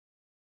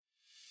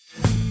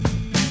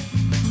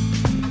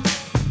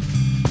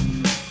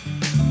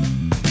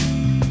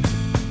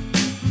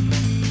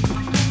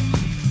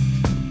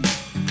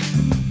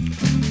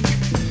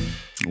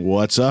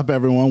What's up,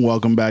 everyone?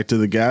 Welcome back to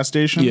the gas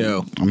station.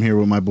 Yo. I'm here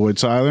with my boy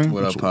Tyler.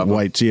 What up, Papa?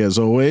 White tea as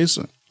always.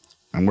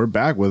 And we're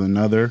back with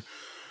another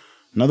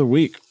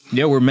week.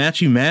 Yeah, we're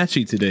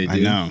matchy today,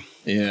 dude. I know.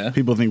 Yeah.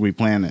 People think we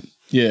planned it.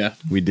 Yeah.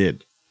 We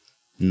did.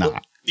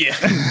 Not. Yeah.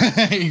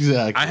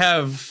 Exactly. I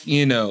have,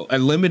 a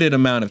limited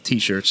amount of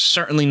t-shirts.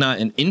 Certainly not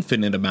an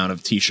infinite amount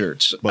of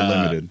t-shirts. But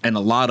limited. And a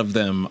lot of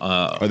them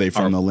are they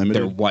from the limited?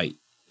 They're white.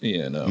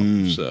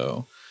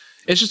 So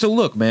it's just a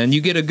look, man. You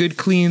get a good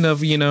clean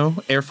of,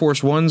 Air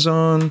Force Ones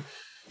on.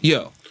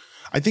 Yo.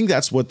 I think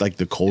that's what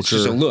the culture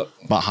just a look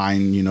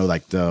behind,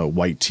 the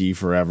white tee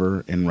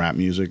forever in rap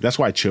music. That's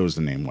why I chose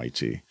the name white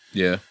tee.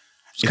 Yeah.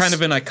 It's kind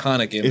of an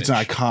iconic image. It's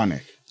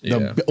iconic.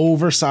 Yeah. The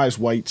oversized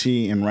white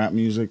tee in rap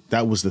music,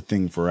 that was the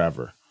thing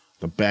forever.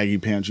 The baggy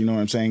pants, you know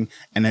what I'm saying?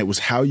 And it was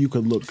how you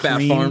could look Fat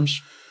clean.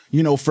 Farms.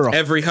 For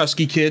every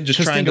husky kid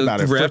just trying to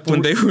rap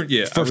when they were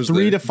for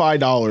 $3 to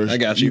 $5. I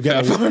got you.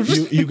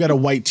 You get a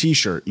white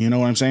t-shirt. You know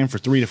what I'm saying? For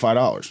 $3 to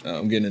 $5.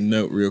 I'm getting a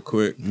note real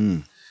quick.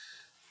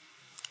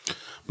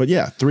 But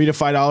yeah, $3 to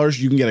 $5,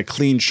 you can get a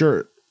clean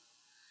shirt.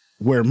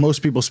 Where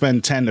most people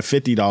spend $10 to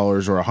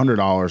 $50 or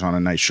 $100 on a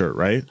nice shirt,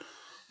 right?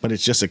 But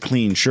it's just a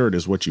clean shirt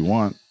is what you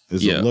want.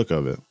 Is the look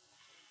of it.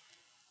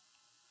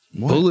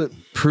 What?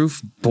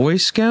 Bulletproof Boy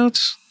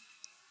Scouts?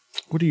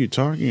 What are you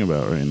talking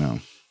about right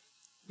now?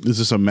 Is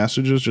this a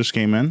message that just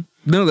came in?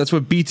 No, that's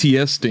what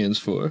BTS stands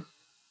for.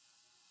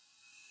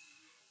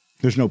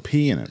 There's no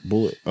P in it.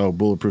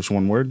 Bulletproof's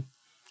one word?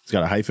 It's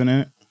got a hyphen in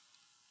it?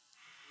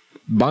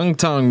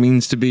 Bangtong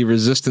means to be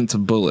resistant to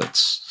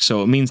bullets.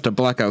 So it means to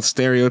block out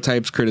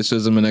stereotypes,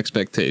 criticism, and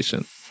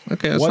expectation.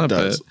 Okay, that's not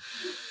bad.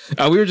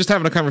 We were just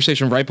having a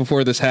conversation right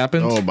before this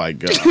happened. Oh, my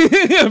God.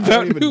 I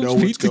don't even know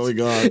what's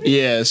going on.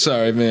 Yeah,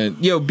 sorry, man.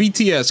 Yo,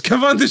 BTS,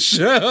 come on the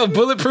show.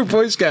 Bulletproof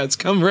Boy Scouts,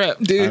 come rap,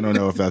 dude. I don't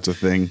know if that's a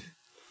thing.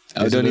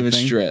 I don't even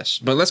stress.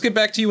 But let's get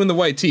back to you in the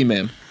white tee,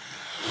 man.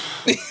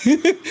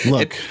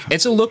 Look,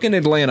 it's a look in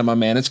Atlanta, my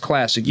man. It's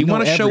classic. You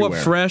want to show up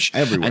fresh,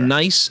 everywhere. a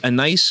nice,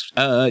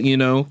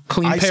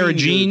 clean pair of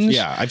jeans. Dudes,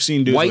 yeah, I've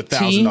seen dudes with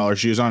 $1,000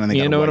 shoes on, and they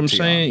got you know what I'm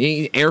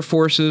saying? Air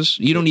Forces.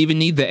 You don't even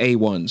need the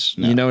A1s.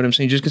 No. You know what I'm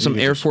saying? Just get some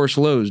Air Force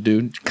lows,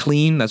 dude.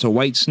 Clean. That's a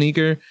white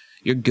sneaker.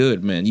 You're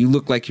good, man. You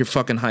look like you're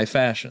fucking high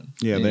fashion.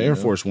 Yeah, the Air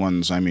Force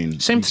Ones. I mean,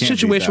 same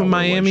situation with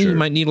Miami. You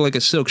might need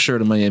a silk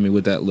shirt in Miami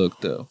with that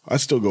look, though. I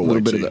still go a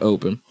little bit of the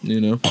open.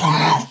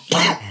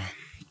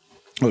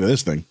 Look at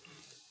this thing.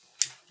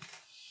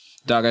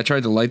 Dog, I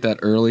tried to light that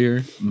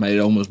earlier. It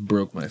almost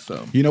broke my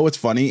thumb. You know what's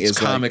funny? It's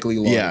comically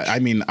large. Yeah, I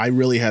mean, I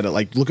really had to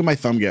look at my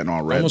thumb getting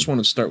all red. I almost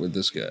want to start with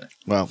this guy.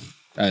 Well,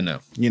 I know.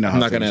 How I'm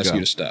not going to ask you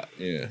to stop.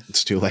 Yeah,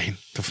 it's too late.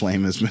 The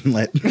flame has been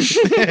lit.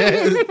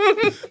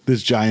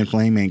 This giant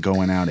flame ain't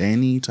going out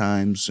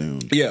anytime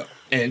soon. Yeah,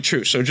 and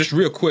true. So just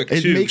real quick,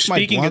 it makes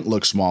my blunt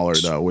look smaller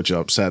though, which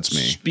upsets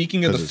me.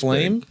 Speaking of the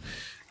flame,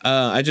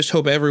 I just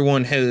hope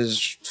everyone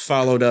has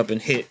followed up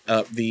and hit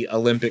up the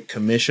Olympic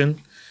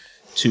Commission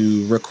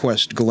to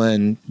request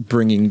Glenn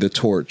bringing the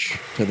torch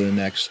to the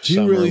next Do you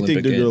Summer really Olympic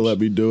think they're going to let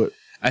me do it?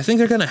 I think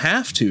they're going to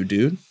have to,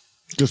 dude.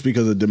 Just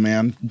because of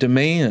demand?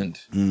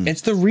 Demand.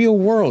 It's the real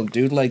world,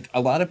 dude.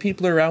 A lot of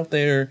people are out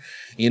there,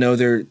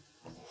 we're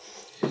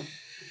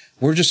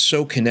just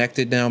so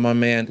connected now, my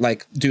man.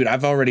 Dude,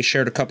 I've already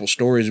shared a couple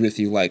stories with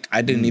you.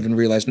 I didn't even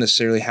realize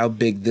necessarily how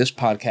big this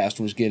podcast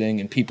was getting,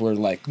 and people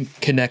are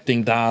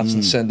connecting dots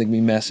and sending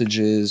me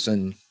messages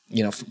and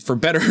for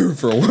better or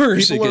for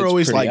worse. People are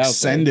always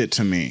send it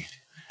to me.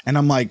 And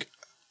I'm like,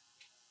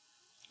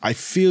 I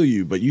feel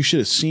you, but you should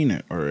have seen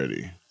it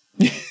already.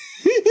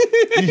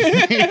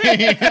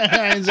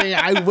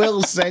 I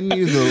will send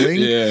you the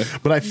link,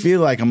 but I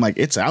feel I'm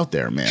it's out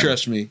there, man.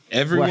 Trust me.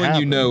 Everyone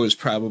you know has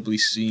probably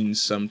seen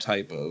some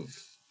type of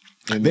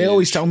image. They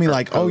always tell me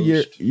oh,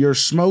 you're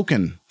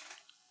smoking.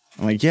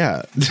 I'm like,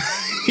 yeah.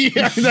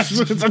 Yeah, that's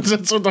what the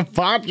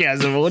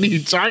podcast is. What are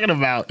you talking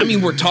about? I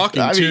mean, we're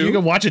talking too. You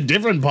can watch a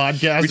different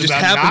podcast. We just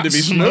happen to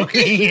be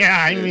smoking. Yeah,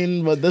 I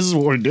mean, but this is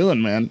what we're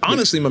doing, man.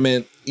 Honestly, my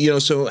man,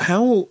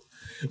 so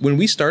when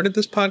we started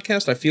this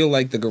podcast, I feel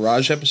like the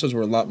garage episodes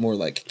were a lot more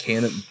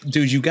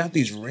dude, you got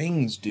these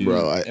rings, dude.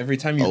 Bro, every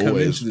time you come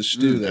into the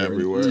stew, they're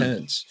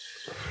intense.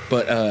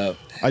 But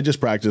I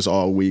just practice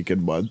all week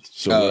and month,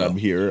 so when I'm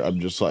here, I'm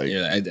just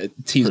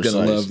T's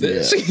gonna love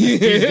this. Yeah.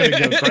 He's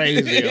gonna go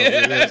crazy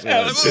over this.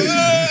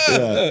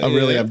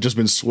 I've just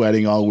been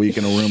sweating all week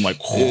in a room, I'm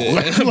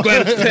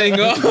glad it's paying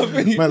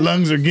off. My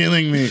lungs are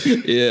killing me.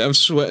 Yeah, I'm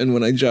sweating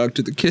when I jog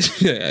to the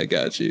kitchen. Yeah, I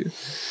got you.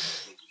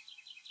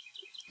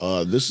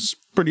 This is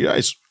pretty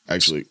nice,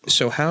 actually.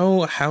 So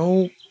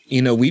how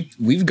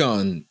we've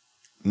gone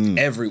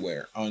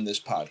everywhere on this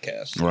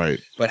podcast,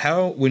 right? But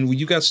when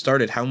you got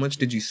started, how much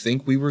did you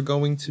think we were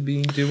going to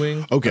be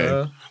doing?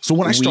 Okay, so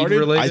when I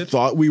started, I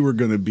thought we were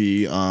going to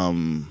be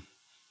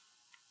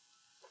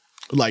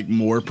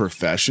more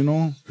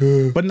professional,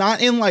 but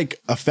not in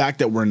a fact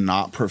that we're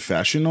not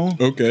professional.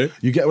 Okay,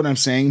 you get what I'm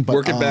saying? But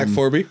work it back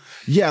for me.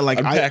 Yeah,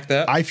 unpack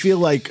that. I feel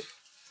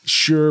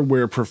sure,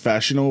 we're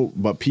professional,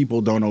 but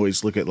people don't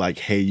always look at like,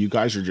 hey, you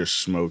guys are just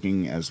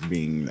smoking as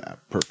being that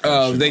professional.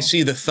 Oh, they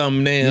see the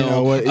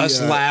thumbnail, us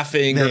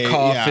laughing or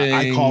coughing. Yeah,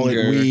 I call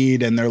it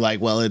weed, and they're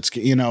like, well, it's,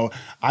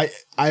 I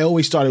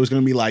always thought it was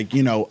going to be like,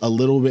 a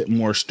little bit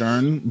more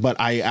stern, but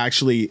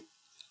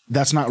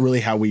that's not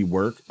really how we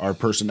work, our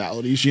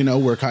personalities,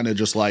 we're kind of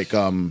just like,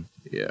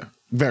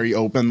 very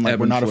open. Like,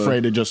 we're not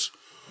afraid to just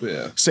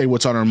say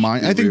what's on our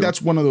mind. I think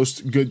that's one of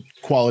those good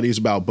qualities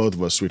about both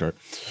of us, sweetheart.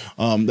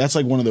 That's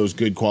like one of those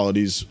good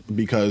qualities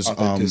because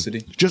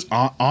authenticity, just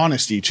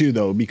honesty too,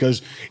 though,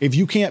 because if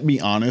you can't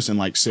be honest and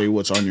like say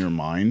what's on your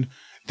mind,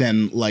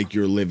 then like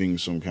you're living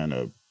some kind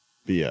of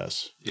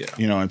BS. Yeah.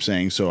 You know what I'm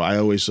saying? So I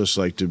always just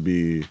like to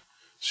be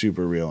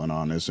super real and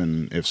honest.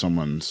 And if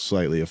someone's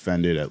slightly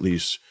offended, at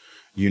least,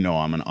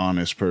 I'm an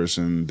honest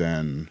person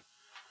than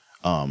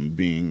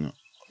being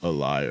a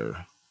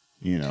liar.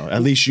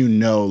 At least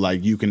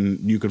like you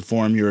can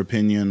form your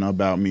opinion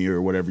about me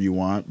or whatever you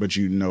want, but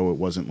it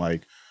wasn't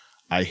like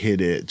I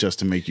hid it just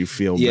to make you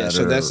feel better. Yeah,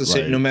 so that's the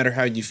same. No matter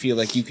how you feel,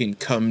 like you can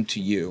come to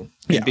you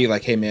and be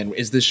like, "Hey, man,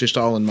 is this just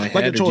all in my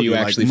head, or do you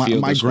actually feel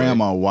my this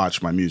grandma way?"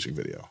 watched my music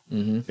video.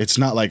 Mm-hmm. It's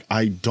not like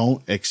I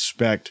don't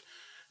expect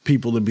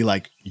people to be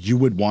like, "You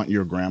would want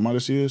your grandma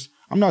to see this."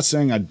 I'm not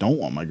saying I don't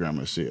want my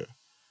grandma to see it.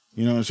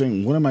 You know what I'm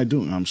saying? What am I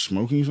doing? I'm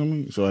smoking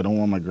something, so I don't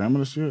want my grandma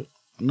to see it?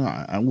 No,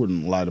 I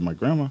wouldn't lie to my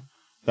grandma.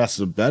 That's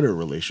the better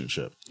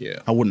relationship.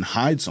 Yeah. I wouldn't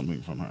hide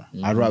something from her.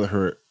 Mm-hmm. I'd rather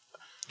her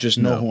just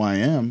know who I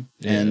am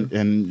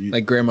and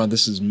like, grandma,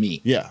 this is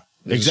me. Yeah.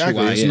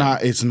 Exactly.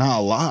 It's not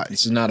a lie.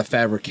 This is not a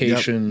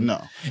fabrication. Yep,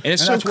 no. And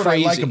it's so that's crazy. What I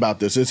like about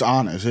this. It's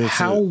honest.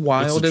 How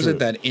wild is it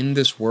that in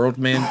this world,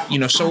 man,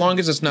 so long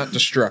as it's not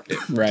destructive,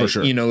 right? For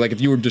sure. like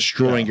if you were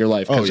destroying your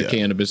life because of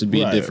cannabis, it'd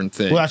be a different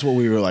thing. Well, that's what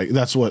we were like.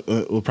 That's what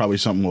probably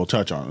something we'll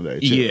touch on today,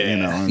 too.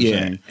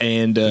 Yeah.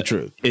 And the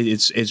truth.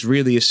 It's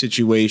really a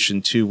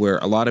situation, too, where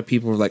a lot of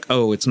people are like,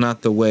 oh, it's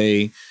not the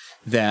way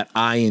that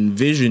I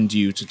envisioned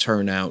you to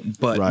turn out.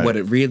 But what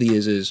it really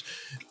is,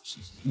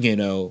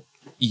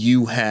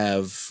 you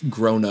have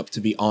grown up to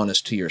be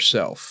honest to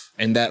yourself.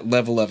 And that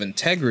level of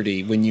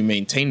integrity, when you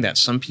maintain that,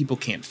 some people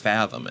can't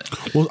fathom it.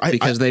 Well,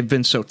 because they've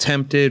been so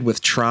tempted with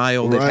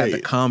trial. They've had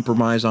to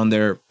compromise on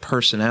their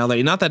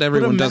personality. Not that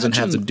everyone doesn't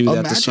have to do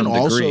that to some degree.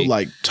 Also,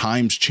 like,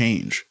 times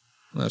change.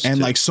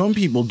 Like, some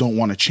people don't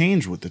want to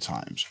change with the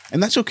times.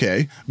 And that's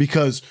okay,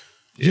 because,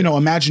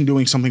 imagine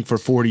doing something for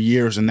 40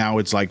 years and now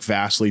it's, like,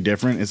 vastly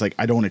different. It's like,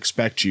 I don't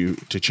expect you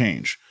to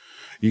change.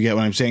 You get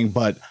what I'm saying?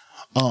 But...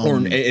 or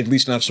at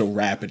least not so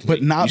rapidly.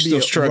 But not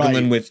You're still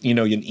struggling with,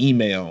 an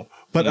email.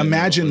 But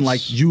imagine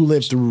like you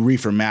lived through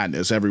Reefer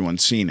Madness.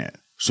 Everyone's seen it.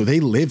 So they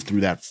lived through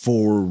that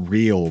for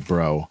real,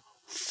 bro.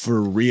 For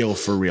real.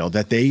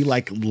 That they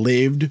like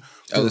lived.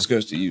 This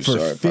goes to you. For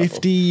Sorry,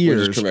 50 years.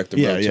 We'll just correct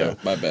the road,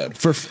 my bad.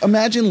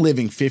 Imagine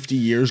living 50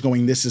 years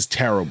going, this is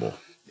terrible.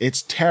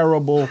 It's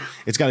terrible.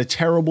 It's got a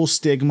terrible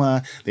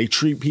stigma. They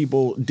treat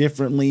people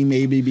differently,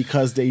 maybe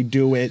because they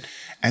do it.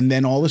 And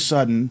then all of a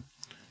sudden,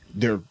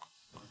 they're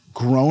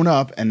grown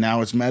up and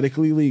now it's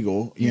medically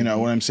legal, you know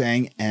what I'm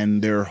saying?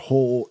 And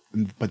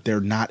but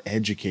they're not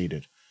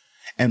educated.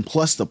 And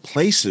plus the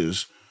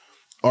places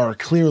are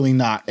clearly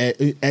not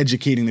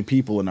educating the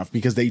people enough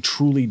because they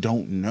truly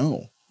don't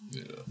know.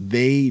 Yeah.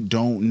 They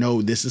don't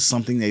know. This is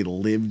something they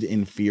lived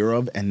in fear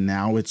of and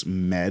now it's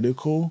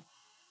medical.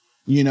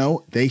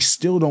 They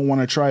still don't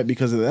want to try it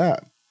because of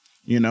that.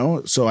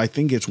 So I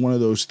think it's one of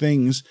those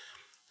things,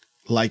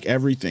 like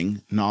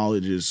everything,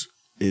 knowledge is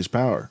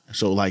power.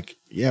 So like,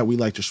 yeah, we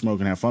like to smoke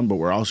and have fun, but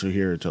we're also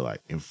here to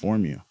like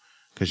inform you,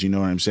 because you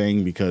know what I'm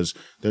saying? Because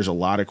there's a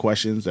lot of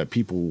questions that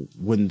people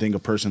wouldn't think a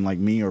person like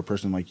me or a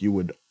person like you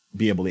would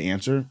be able to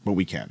answer, but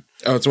we can.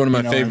 Oh, it's one of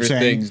my favorite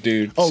things,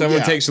 dude.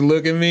 Someone takes a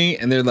look at me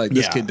and they're like,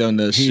 this kid don't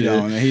know shit. He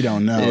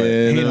don't know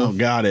it. He don't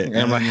got it. And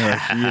I'm like, you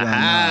don't know.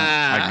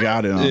 I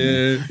got it on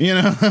me. You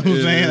know what I'm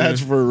saying?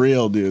 That's for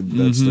real, dude.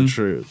 That's the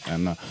truth.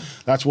 And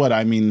that's what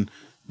I mean.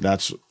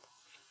 That's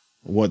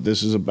what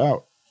this is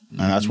about. And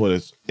that's what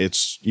it's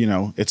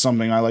it's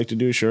something I like to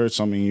do. Sure, it's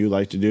something you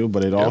like to do,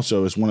 but it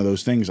also is one of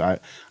those things. I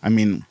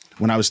mean,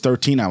 when I was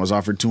 13, I was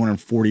offered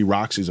 240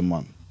 Roxys a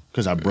month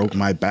because I broke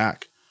my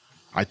back.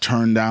 I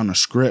turned down a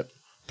script.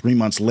 3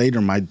 months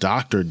later, my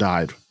doctor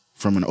died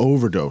from an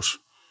overdose.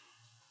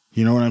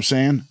 You know what I'm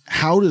saying?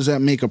 How does that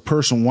make a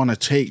person want to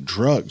take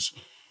drugs?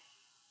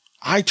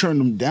 I turned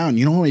them down.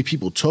 You know how many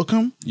people took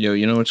them? Yo,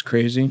 you know what's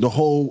crazy? The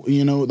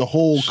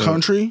whole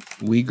country.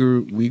 We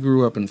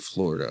grew up in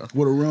Florida.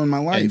 Would have ruined my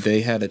life. And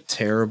they had a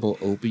terrible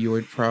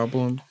opioid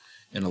problem.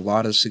 And a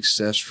lot of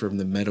success from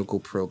the medical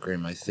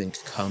program, I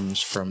think, comes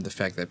from the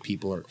fact that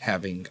people are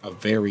having a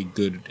very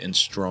good and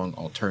strong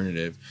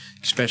alternative,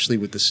 especially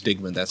with the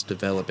stigma that's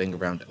developing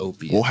around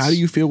opiates. Well, how do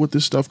you feel with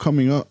this stuff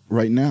coming up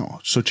right now?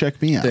 So check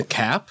me out. The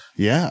cap?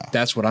 Yeah.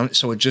 That's what I'm...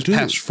 So it just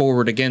passed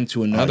forward again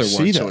to another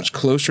one, so it's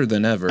closer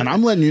than ever. And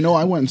I'm letting you know,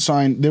 I went and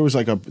signed... There's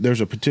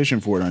a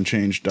petition for it on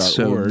change.org.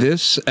 So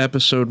this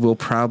episode will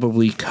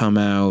probably come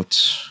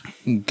out...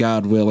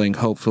 God willing,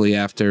 hopefully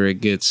after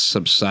it gets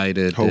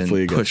subsided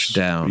and pushed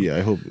down. Yeah,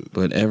 I hope.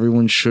 But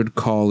everyone should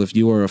call if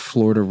you are a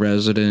Florida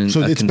resident.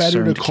 So it's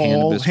better to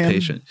call him.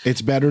 Patient.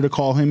 It's better to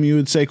call him. You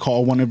would say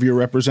call one of your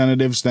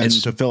representatives than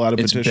to fill out a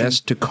petition. It's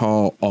best to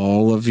call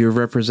all of your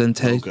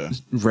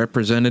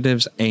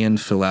representatives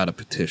and fill out a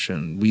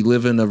petition. We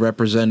live in a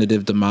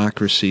representative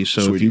democracy,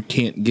 so if you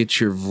can't get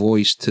your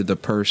voice to the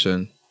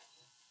person,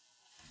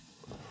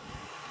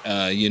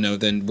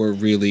 then we're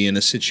really in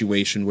a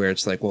situation where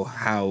it's like, well,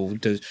 how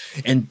does...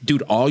 And,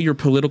 dude, all your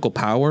political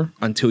power,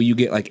 until you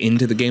get, like,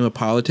 into the game of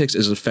politics,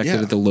 is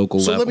affected at the local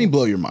level. So let me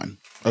blow your mind.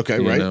 Okay,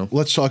 right?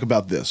 Let's talk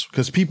about this.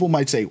 Because people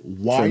might say,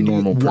 why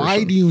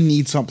do you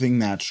need something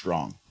that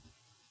strong?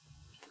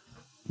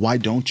 Why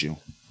don't you?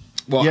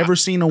 Well, you ever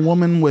seen a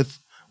woman with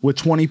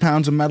 20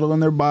 pounds of metal in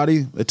their body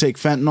that take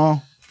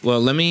fentanyl? Well,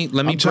 let me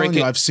break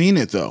it. I've seen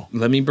it though.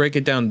 Let me break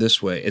it down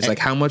this way. It's like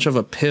how much of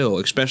a pill,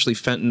 especially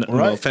fentanyl.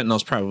 Right. Well,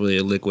 fentanyl's probably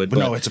a liquid, but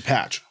no, it's a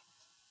patch.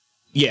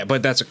 Yeah,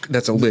 but that's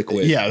a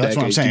liquid. Yeah, that's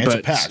what I'm saying. It's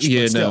a patch.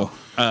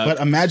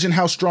 But imagine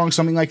how strong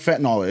something like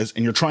fentanyl is,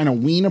 and you're trying to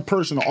wean a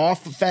person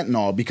off of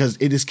fentanyl because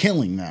it is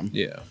killing them.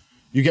 Yeah.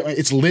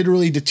 It's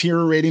literally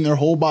deteriorating their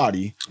whole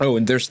body. Oh,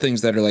 and there's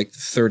things that are like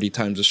 30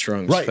 times as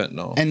strong as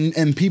fentanyl.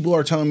 And people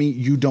are telling me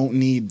you don't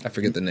need... I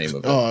forget the name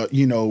of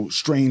it.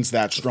 Strains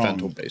that strong.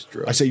 Fentanyl-based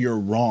drug. I say you're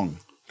wrong.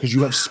 Because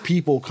you have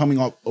people coming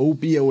off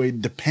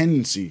opioid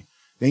dependency.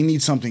 They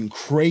need something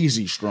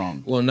crazy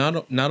strong. Well,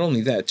 not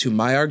only that, too.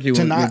 My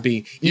argument would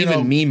be,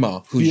 even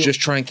Mima, who's just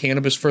trying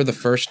cannabis for the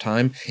first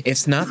time,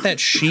 it's not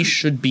that she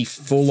should be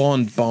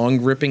full-on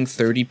bong-ripping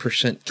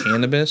 30%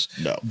 cannabis.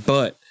 No.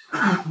 But...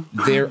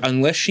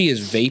 unless she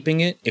is vaping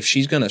it, if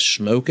she's gonna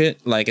smoke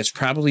it, like it's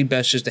probably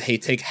best just to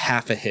take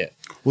half a hit.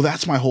 Well,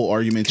 that's my whole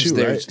argument too.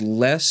 There's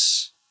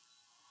less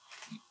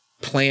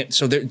plant.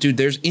 So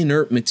there's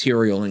inert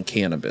material in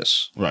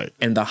cannabis, right?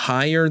 And the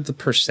higher the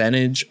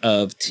percentage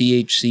of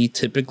THC,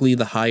 typically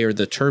the higher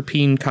the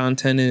terpene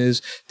content is.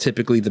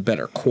 Typically, the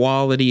better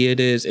quality it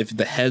is. If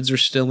the heads are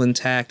still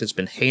intact, it's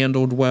been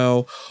handled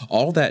well.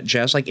 All that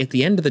jazz. Like at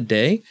the end of the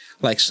day,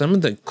 like some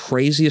of the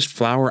craziest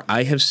flower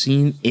I have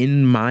seen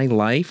in my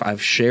life,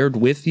 I've shared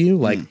with you.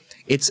 Like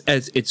it's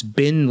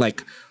been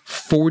like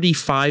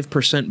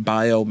 45%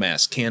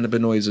 biomass,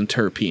 cannabinoids, and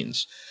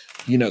terpenes.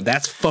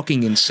 That's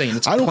fucking insane.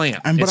 It's a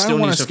plant. But it still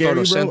needs to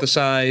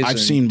photosynthesize. I've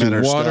seen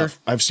better stuff.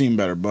 I've seen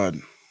better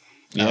bud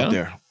out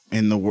there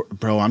in the world,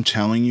 bro. I'm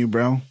telling you,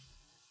 bro.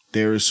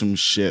 There is some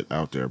shit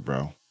out there,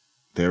 bro.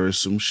 There is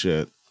some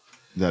shit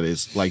that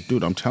is like,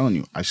 dude. I'm telling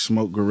you, I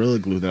smoked Gorilla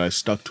Glue that I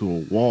stuck to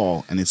a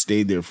wall and it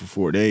stayed there for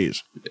 4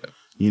 days. Yeah.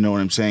 You know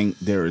what I'm saying?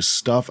 There is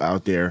stuff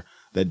out there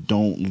that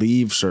don't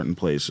leave certain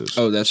places.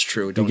 Oh, that's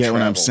true. Don't you get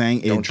what I'm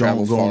saying? It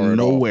don't go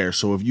nowhere.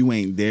 So if you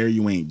ain't there,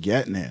 you ain't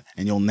getting it,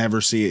 and you'll never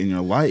see it in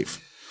your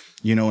life.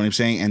 You know what I'm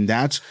saying? And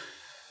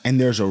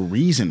there's a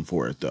reason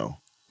for it, though.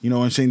 You know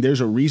what I'm saying?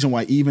 There's a reason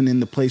why even in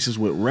the places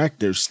with rec,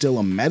 there's still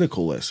a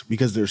medical list,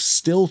 because there's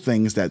still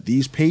things that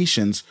these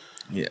patients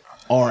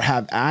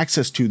have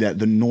access to that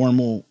the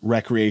normal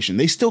recreation.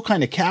 They still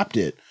kind of capped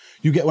it.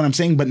 You get what I'm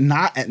saying? But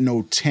not at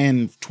no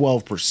 10,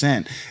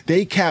 12%.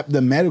 They cap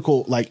the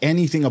medical, like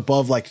anything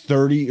above like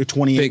 30 or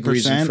 28%. Big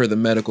reason for the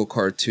medical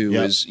card, too,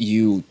 is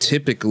you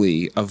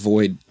typically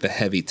avoid the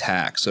heavy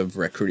tax of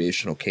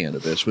recreational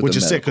cannabis with which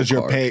is sick because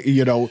you're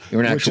you're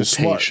an actual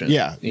patient.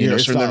 Yeah.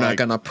 So they're not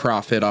going to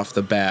profit off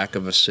the back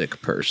of a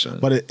sick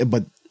person.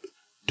 But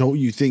don't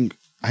you think,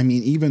 I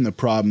mean, even the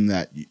problem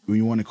that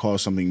you want to call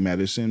something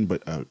medicine,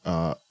 but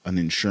an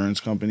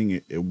insurance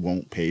company, it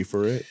won't pay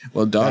for it.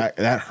 Well, dog,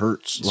 that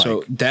hurts.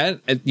 So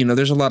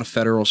there's a lot of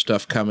federal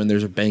stuff coming.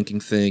 There's a banking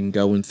thing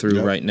going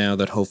through right now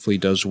that hopefully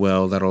does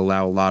well. That'll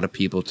allow a lot of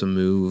people to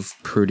move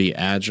pretty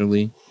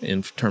agilely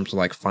in terms of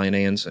like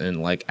finance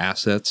and like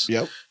assets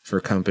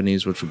for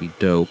companies, which would be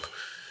dope.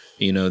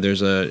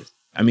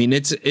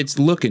 It's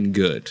looking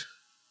good.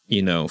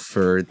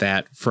 For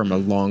that from a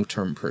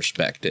long-term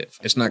perspective.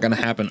 It's not going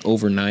to happen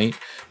overnight,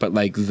 but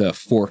like the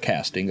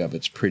forecasting of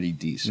it's pretty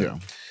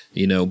decent.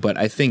 Yeah. But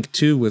I think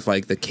too with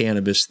like the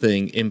cannabis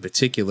thing in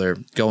particular,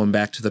 going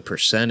back to the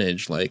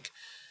percentage, like,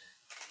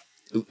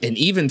 and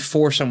even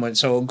for someone,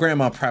 so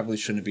grandma probably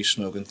shouldn't be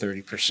smoking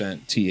 30%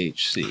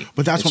 THC.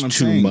 But that's what I'm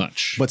saying. Too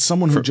much. But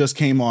someone who just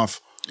came off,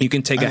 you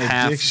can take a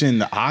half addiction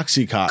to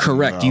Oxycontin.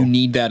 Correct. Bro. You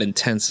need that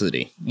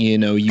intensity. You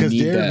need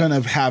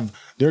that.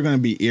 They're going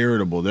to be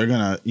irritable. They're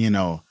going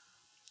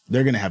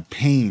to have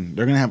pain.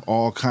 They're going to have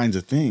all kinds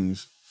of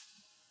things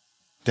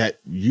that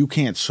you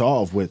can't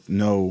solve with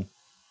no.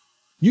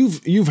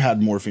 You've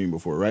had morphine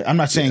before, right? I'm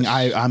not saying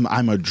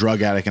I'm a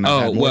drug addict and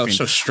I've had morphine. Well,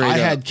 so straight up. I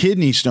had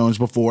kidney stones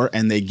before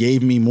and they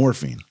gave me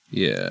morphine.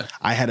 Yeah.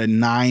 I had a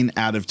 9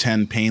 out of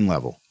 10 pain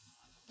level.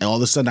 And all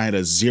of a sudden I had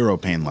a 0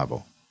 pain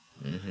level.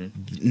 Mm-hmm.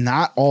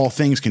 Not all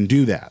things can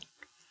do that.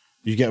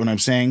 You get what I'm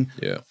saying?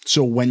 Yeah.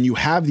 So when you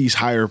have these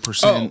higher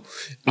percent,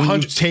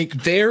 when you take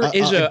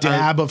a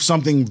dab of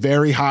something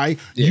very high,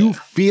 you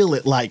feel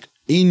it like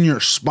in your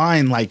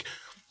spine, like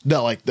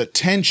the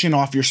tension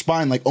off your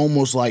spine, like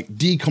almost like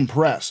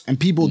decompress. And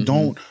people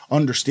don't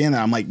understand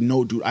that. I'm like,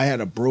 no, dude, I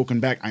had a broken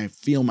back. I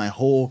feel my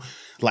whole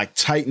like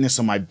tightness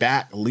on my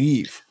back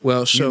leave.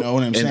 Well, so you know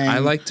what I'm saying? I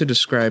like to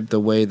describe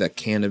the way that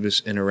cannabis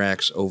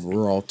interacts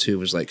overall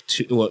too is like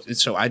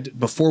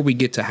before we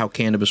get to how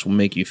cannabis will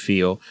make you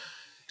feel,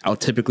 I'll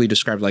typically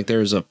describe like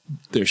there's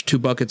 2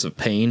 buckets of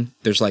pain.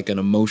 There's like an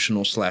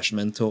emotional /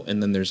 mental,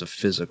 and then there's a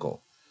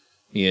physical,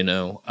 you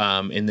know?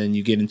 And then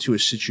you get into a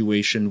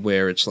situation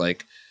where it's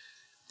like,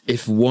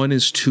 if one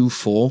is too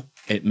full,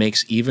 it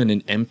makes even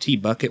an empty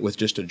bucket with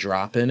just a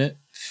drop in it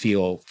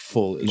feel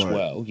full as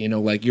well. You know,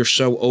 like you're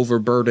so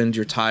overburdened,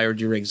 you're tired,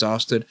 you're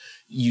exhausted,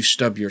 you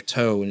stub your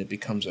toe and it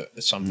becomes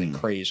something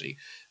crazy.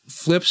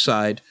 Flip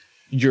side,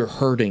 you're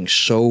hurting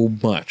so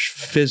much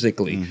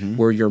physically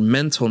where your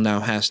mental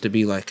now has to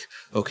be like,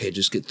 okay,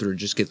 just get through.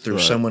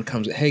 Right. Someone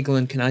comes, hey,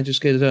 Glenn, can I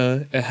just get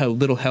a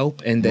little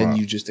help? And then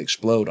you just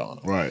explode on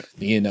them. Right.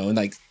 You know, and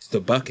like the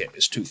bucket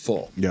is too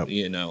full,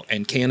 you know,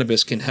 and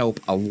cannabis can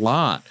help a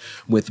lot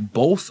with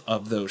both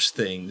of those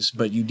things,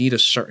 but you need a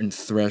certain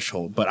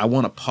threshold. But I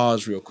want to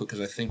pause real quick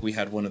because I think we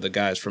had one of the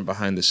guys from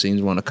behind the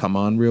scenes want to come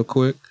on real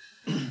quick.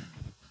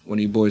 One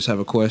of you boys have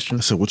a question?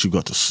 I said, what you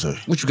got to say?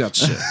 What you got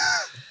to say?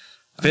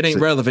 If it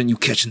ain't relevant, you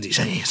catching these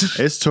hands.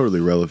 It's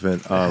totally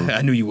relevant.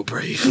 I knew you were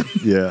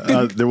brave.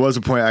 Yeah. There was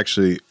a point,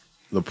 actually,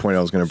 the point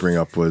I was going to bring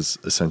up was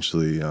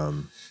essentially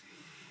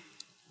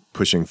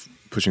pushing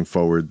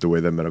forward the way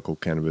that medical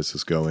cannabis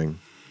is going.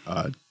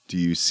 Do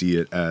you see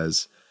it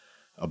as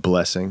a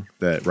blessing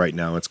that right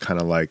now it's kind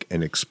of like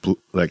an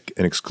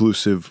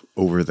exclusive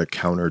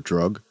over-the-counter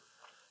drug?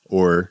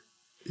 Or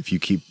if you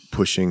keep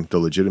pushing the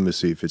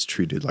legitimacy, if it's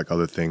treated like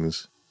other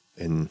things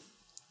in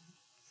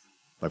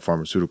like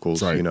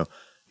pharmaceuticals, you know,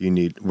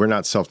 we're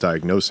not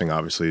self-diagnosing,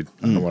 obviously.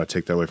 I don't want to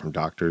take that away from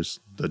doctors.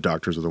 The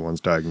doctors are the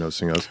ones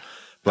diagnosing us.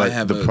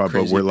 But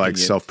but we're like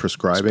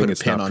self-prescribing.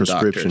 It's not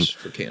prescription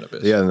for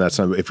cannabis. Yeah, and that's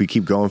not. If we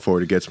keep going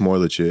forward, it gets more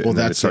legit. Well, and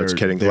then it starts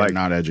getting like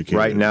not educated.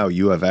 Right now,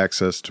 you have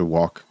access to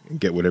walk and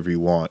get whatever you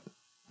want.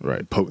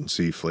 Right,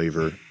 potency,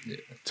 flavor,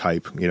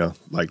 type. You know,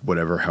 like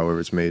whatever,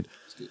 however it's made.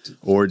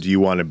 Or do you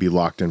want to be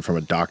locked in from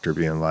a doctor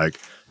being like,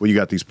 well, you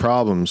got these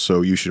problems,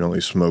 so you should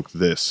only smoke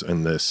this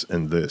and this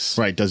and this.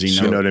 Right. Does he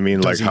know? You know what I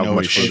mean? Like how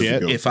much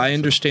shit? If I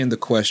understand the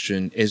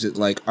question, is it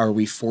like, are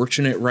we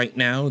fortunate right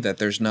now that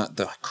there's not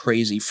the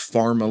crazy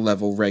pharma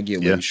level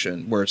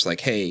regulation where it's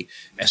like, hey,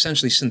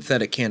 essentially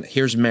synthetic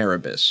here's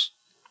Maribis.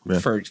 Yeah.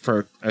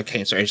 For a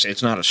cancer.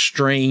 It's not a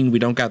strain. We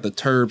don't got the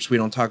terps. We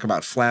don't talk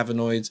about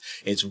flavonoids.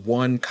 It's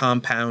one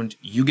compound.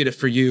 You get it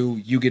for you.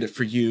 You get it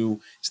for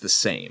you. It's the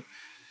same.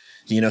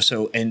 You know,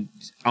 so, and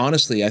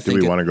honestly, I think...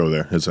 Do we want to go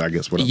there? Is I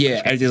guess what I'm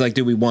saying. Like,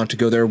 do we want to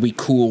go there? Are we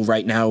cool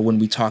right now when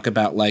we talk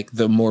about, like,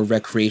 the more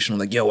recreational,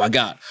 like, yo, I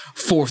got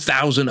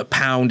 4,000 a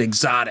pound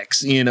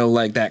exotics, you know,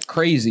 like that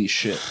crazy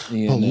shit.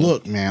 But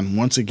look, man,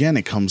 once again,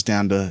 it comes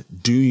down to,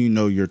 do you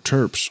know your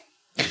terps?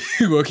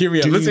 Well, here we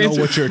are. Do you know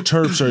what your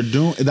terps are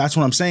doing? That's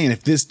what I'm saying.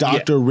 If this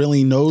doctor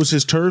really knows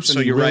his terps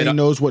and he really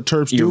knows what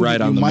terps do, you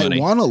might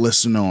want to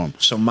listen to him.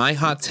 So my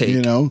hot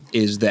take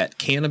is that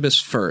cannabis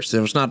first.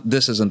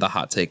 This isn't the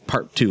hot take.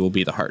 Part 2 will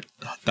be the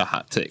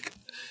hot take.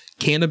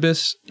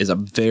 Cannabis is a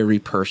very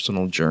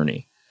personal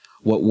journey.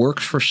 What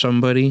works for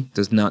somebody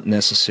does not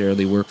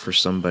necessarily work for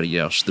somebody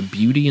else. The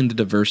beauty and the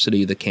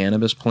diversity of the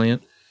cannabis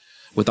plant,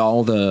 with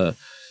all the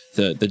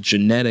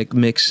genetic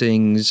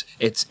mixings,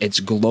 it's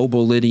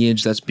global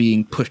lineage that's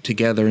being put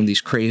together in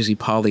these crazy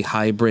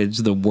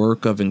polyhybrids, the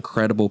work of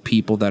incredible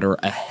people that are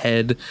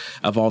ahead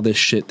of all this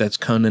shit that's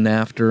coming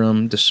after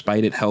them,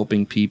 despite it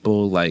helping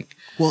people. Like,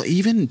 well,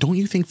 even don't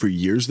you think for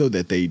years though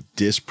that they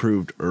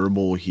disproved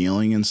herbal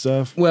healing and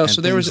stuff? Well, so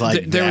there was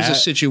a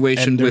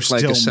situation with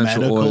like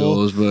essential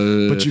oils,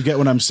 but you get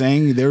what I'm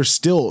saying. There's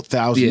still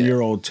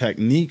 1,000-year-old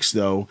techniques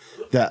though.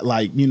 That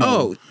like, you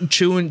know,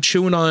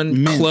 chewing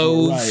on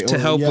cloves to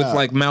help with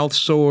like mouth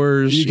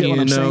sores. You get what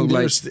I'm saying?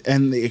 Like,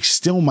 and they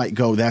still might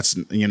go. That's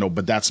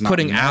but that's not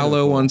putting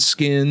aloe on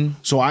skin.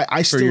 So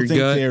I still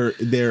think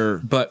they're.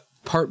 But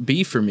part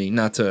B for me,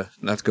 not to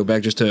go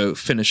back, just to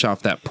finish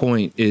off that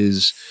point,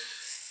 is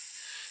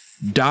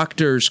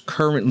doctors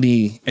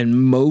currently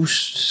in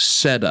most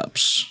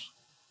setups,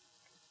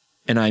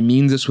 and I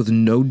mean this with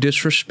no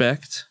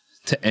disrespect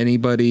to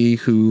anybody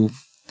who,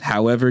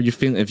 however you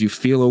feel, if you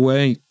feel a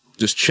way,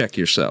 just check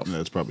yourself.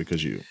 That's probably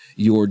because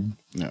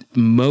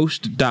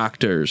most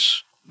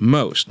doctors,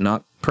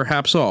 not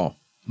perhaps all,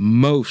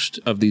 most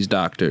of these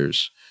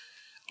doctors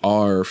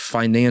are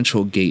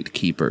financial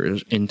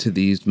gatekeepers into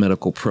these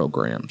medical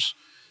programs.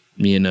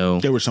 You know,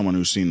 there was someone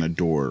who's seen the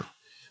door.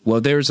 Well,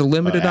 there's a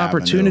limited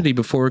opportunity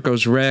before it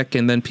goes wreck,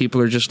 and then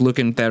people are just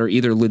looking that are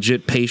either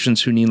legit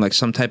patients who need like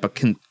some type of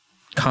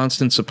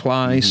constant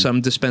supply. Mm-hmm.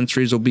 Some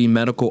dispensaries will be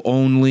medical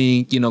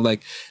only. You know,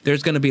 like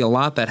there's going to be a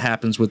lot that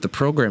happens with the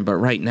program. But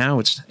right now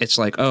it's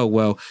like, oh,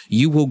 well,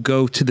 you will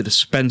go to the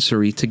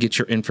dispensary to get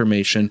your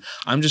information.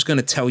 I'm just going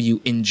to tell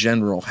you in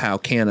general how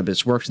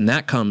cannabis works. And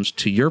that comes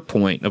to your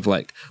point of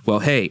like, well,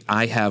 hey,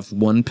 I have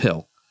one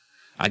pill.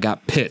 I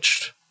got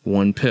pitched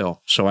one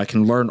pill. So I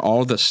can learn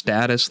all the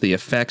status, the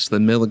effects, the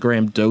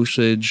milligram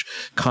dosage,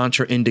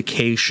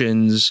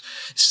 contraindications,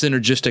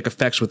 synergistic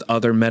effects with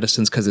other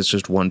medicines because it's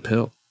just one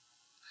pill.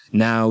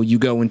 Now you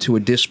go into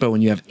a dispo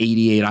and you have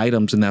 88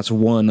 items and that's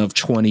one of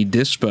 20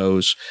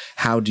 dispos.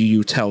 How do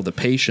you tell the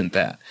patient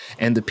that?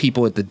 And the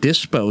people at the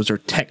dispos are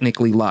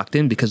technically locked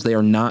in because they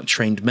are not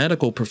trained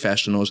medical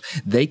professionals.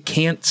 They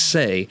can't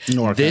say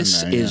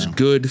this is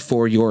good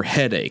for your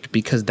headache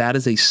because that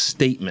is a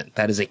statement.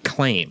 That is a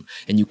claim.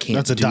 And you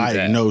can't do that. That's a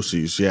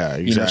diagnosis. Yeah,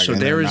 exactly. You know,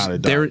 so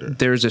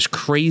there's this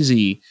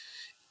crazy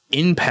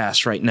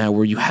impasse right now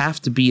where you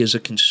have to be, as a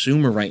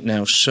consumer right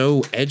now,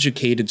 so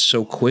educated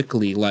so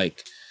quickly,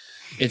 like,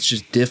 it's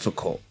just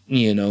difficult,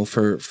 you know,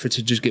 for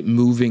to just get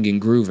moving and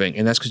grooving.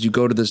 And that's because you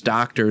go to this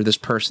doctor, this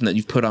person that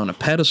you've put on a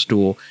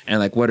pedestal, and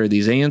like, what are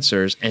these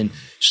answers? And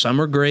some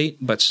are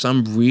great, but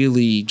some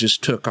really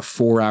just took a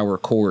 4-hour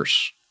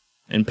course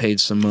and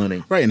paid some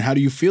money. Right. And how do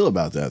you feel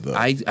about that, though?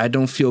 I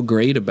don't feel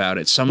great about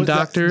it. Some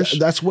doctors,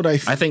 that's what I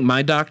think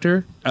my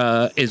doctor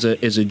is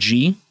a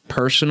G,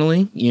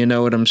 personally. You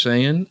know what I'm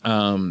saying?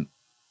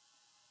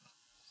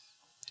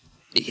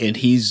 And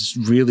he's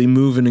really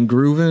moving and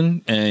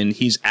grooving, and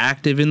he's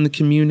active in the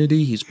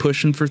community. He's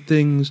pushing for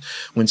things.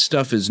 When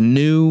stuff is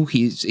new,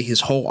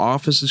 his whole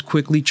office is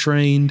quickly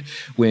trained.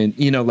 When,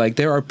 you know, like,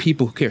 there are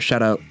people who care.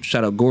 Shout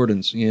out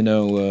Gordon's, you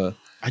know.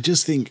 I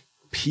just think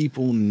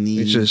people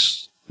need... It's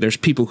just... There's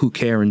people who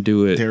care and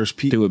do it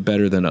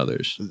better than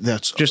others.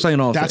 That's just like in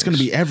all that's going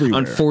to be everywhere.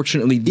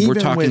 Unfortunately, we're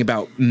talking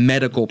about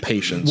medical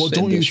patients. Well,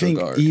 don't you think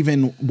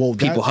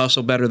people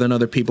hustle better than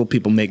other people?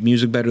 People make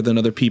music better than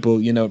other people.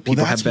 You know,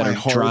 people have better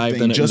drive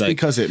than just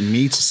because it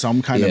meets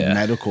some kind of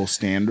medical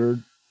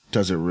standard.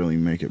 Does it really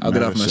make it? I'll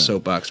get off my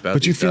soapbox about.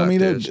 But you feel me?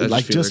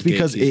 Like, just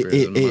because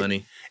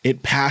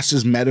it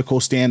passes medical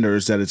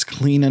standards that it's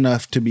clean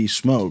enough to be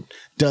smoked,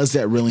 does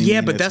that really?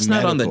 Yeah, but that's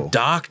not on the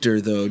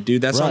doctor, though,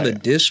 dude. That's on the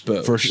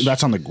dispo.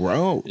 That's on the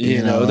grow.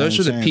 You know, those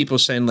are the people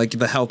saying, like,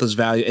 the health is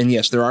value. And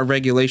yes, there are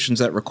regulations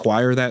that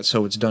require that,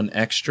 so it's done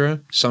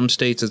extra. Some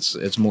states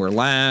it's more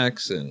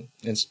lax, and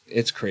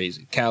it's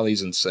crazy.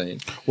 Cali's insane.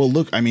 Well,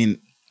 look, I mean,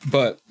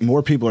 but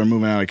more people are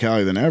moving out of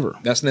Cali than ever.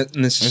 That's not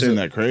necessarily.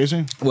 Isn't that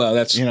crazy? Well,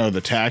 that's, you know,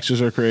 the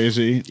taxes are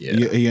crazy. Yeah.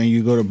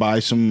 You go to buy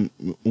some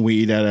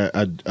weed at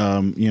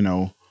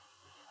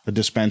a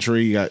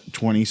dispensary, you got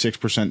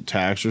 26%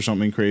 tax or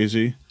something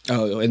crazy.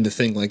 Oh, and the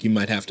thing, like, you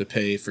might have to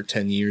pay for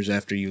 10 years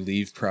after you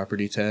leave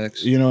property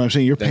tax. You know what I'm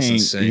saying?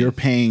 You're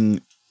paying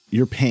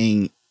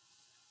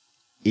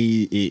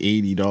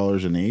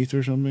 $80 an eighth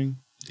or something.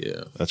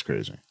 Yeah, that's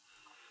crazy.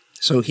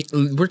 So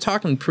we're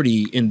talking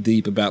pretty in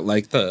deep about,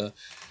 like, the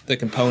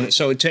component.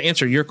 So to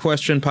answer your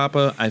question,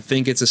 Papa, I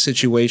think it's a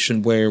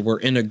situation where we're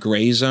in a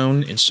gray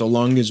zone, and so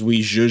long as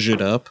we zhuzh it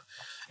up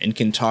and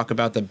can talk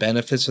about the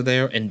benefits of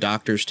there, and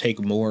doctors take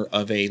more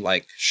of a,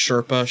 like,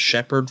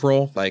 shepherd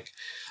role. Like,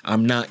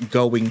 I'm not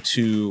going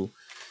to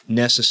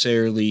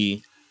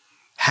necessarily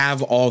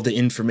have all the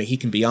information. He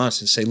can be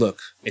honest and say, look,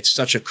 it's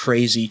such a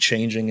crazy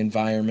changing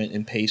environment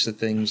and pace of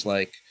things.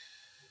 Like,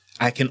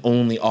 I can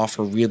only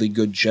offer really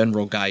good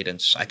general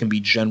guidance. I can be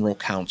general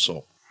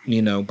counsel,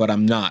 you know, but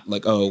I'm not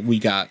like, oh, we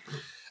got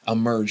a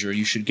merger,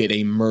 you should get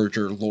a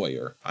merger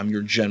lawyer. I'm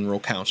your general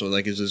counsel.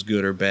 Like, is this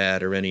good or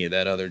bad or any of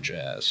that other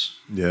jazz?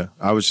 Yeah,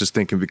 I was just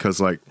thinking because,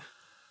 like,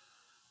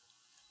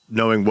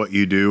 knowing what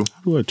you do.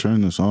 How do I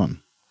turn this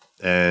on?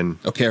 And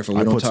careful,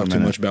 we don't talk too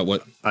much about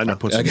what I know.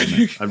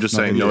 I'm just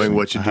saying, knowing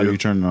what you do. How do you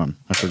turn it on?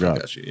 I forgot. I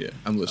got you. Yeah,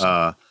 I'm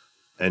listening.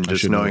 And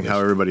just knowing how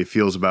everybody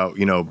feels about,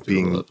 you know,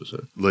 being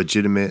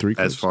legitimate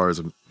as far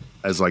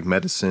as like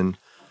medicine.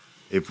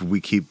 If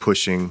we keep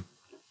pushing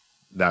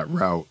that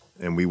route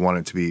and we want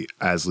it to be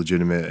as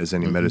legitimate as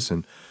any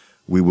medicine,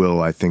 we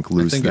will, I think,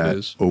 lose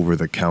that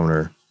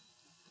over-the-counter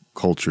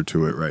culture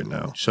to it right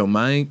now. So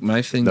my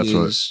thing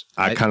is...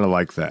 I kind of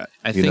like that.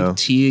 I think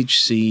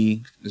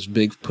THC, this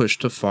big push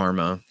to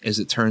pharma, is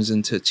it turns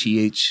into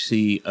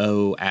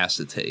THCO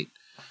acetate.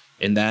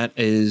 And that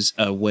is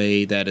a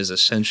way that is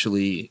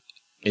essentially...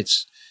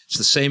 It's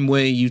the same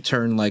way you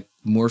turn, like,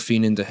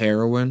 morphine into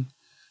heroin.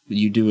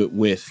 You do it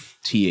with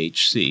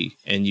THC,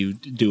 and you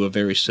do a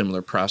very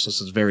similar process.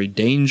 It's very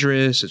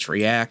dangerous, it's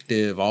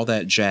reactive, all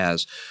that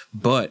jazz,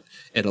 but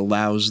it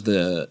allows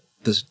the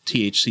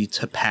THC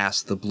to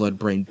pass the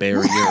blood-brain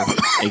barrier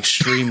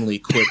extremely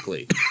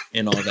quickly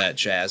and all that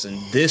jazz.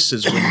 And this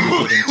is when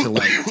you get into,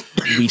 like,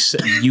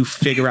 you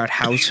figure out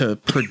how to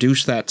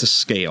produce that to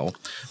scale,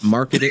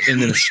 market it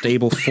in a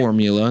stable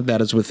formula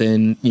that is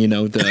within, you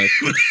know, the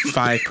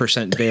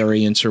 5%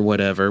 variance or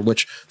whatever,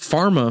 which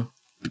pharma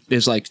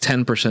is like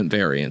 10%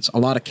 variance. A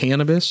lot of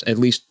cannabis, at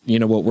least, you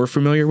know, what we're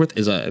familiar with,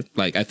 is I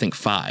think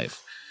 5.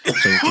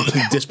 So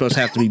dispos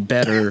have to be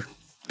better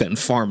than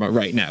pharma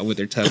right now with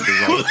their test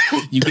result.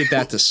 You get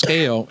that to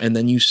scale, and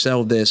then you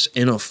sell this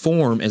in a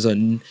form as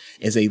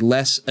a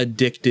less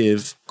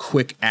addictive,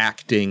 quick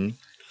acting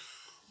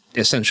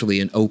essentially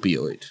an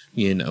opioid,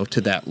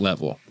 to that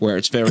level where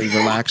it's very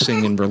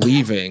relaxing and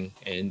relieving,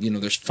 and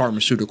there's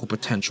pharmaceutical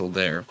potential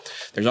there.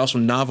 There's also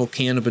novel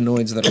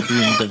cannabinoids that are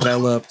being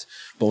developed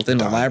both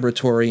in a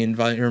laboratory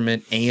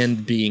environment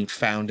and being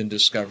found and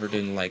discovered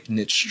in like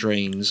niche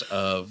strains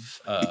of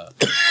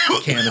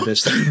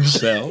cannabis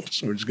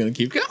themselves. We're just going to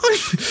keep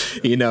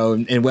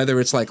going, and whether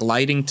it's like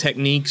lighting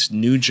techniques,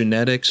 new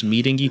genetics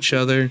meeting each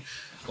other,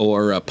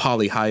 or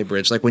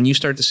polyhybrids. Like when you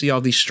start to see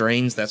all these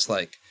strains, that's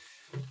like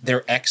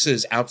their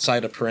X's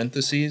outside of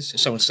parentheses.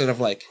 So instead of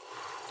like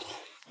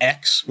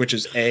X, which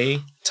is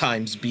A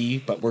times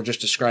B, but we're just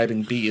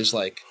describing B as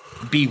like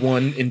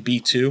B1 and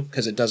B2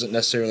 because it doesn't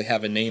necessarily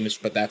have a name,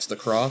 but that's the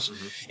cross.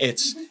 Mm-hmm.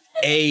 It's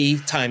A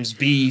times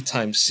B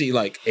times C.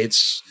 Like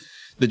it's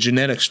the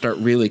genetics start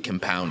really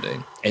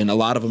compounding, and a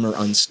lot of them are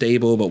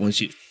unstable. But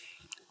once you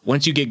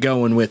get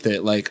going with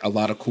it, like a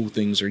lot of cool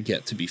things are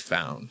yet to be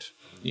found.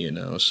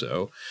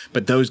 So,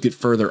 but those get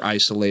further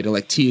isolated,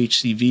 like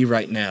THCV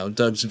right now,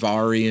 Doug's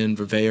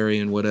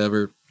Bavarian,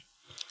 whatever.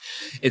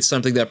 It's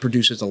something that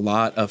produces a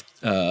lot of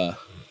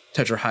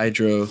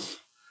tetrahydro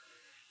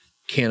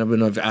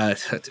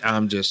cannabinoid.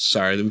 I'm just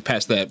sorry. We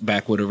passed that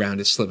backwood around.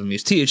 It's slipping me.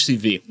 It's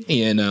THCV,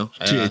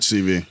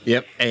 THCV.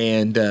 Yep.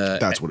 And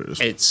that's what it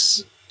is.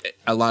 It's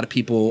a lot of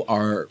people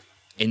are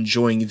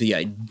enjoying the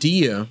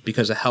idea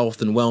because of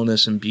health and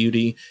wellness and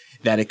beauty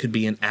that it could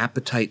be an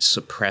appetite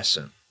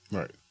suppressant.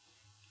 Right.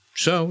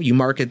 So you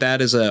market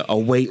that as a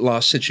weight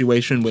loss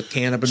situation with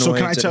cannabinoids. So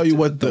can I tell you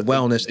what the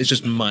wellness? It's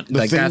just money. The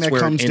like thing that's that where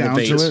comes it down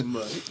to it.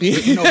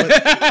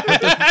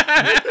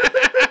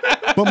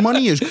 But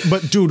money is.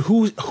 But dude,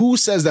 who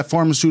says that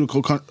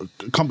pharmaceutical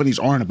companies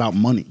aren't about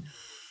money?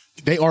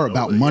 They are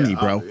about money,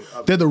 bro.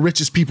 They're the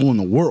richest people in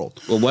the world.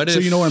 Well, what if?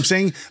 So you know what I'm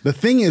saying? The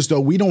thing is,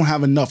 though, we don't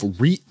have enough.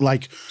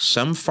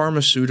 Some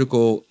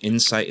pharmaceutical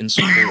insight and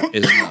support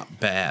is not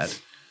bad.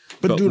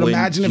 But dude,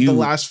 imagine if the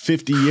last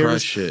 50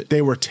 years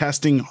they were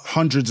testing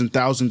hundreds and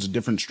thousands of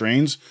different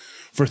strains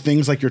for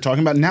things like you're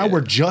talking about. Now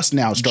we're just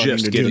now starting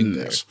to do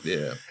this.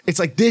 Yeah. It's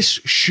like this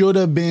should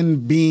have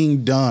been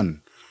being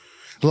done.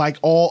 Like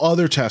all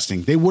other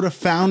testing. They would have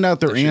found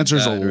out their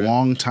answers a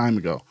long time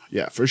ago.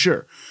 Yeah, for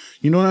sure.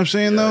 You know what I'm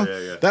saying, though?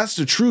 Yeah. That's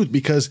the truth,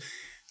 because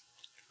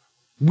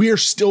we're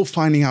still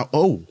finding out,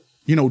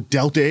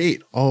 Delta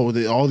 8.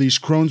 Oh, all these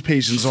Crohn's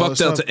patients. Fuck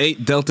Delta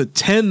 8, Delta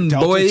 10,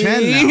 boy. Delta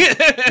 10 now.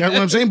 That's what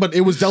I'm saying? But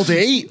it was Delta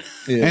 8.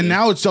 Yeah. And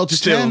now it's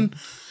Delta 10.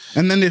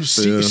 And then there's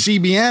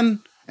CBN.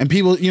 And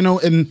people,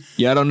 and...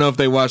 Yeah, I don't know if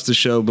they watch the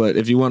show, but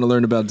if you want to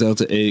learn about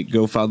Delta 8,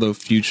 go follow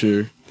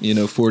Future,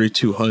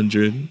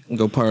 4200.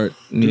 Go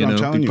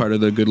be part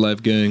of the Good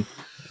Life gang.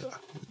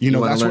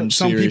 That's what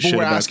some people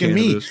were asking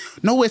me.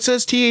 No, it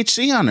says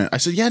THC on it. I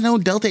said, yeah, no,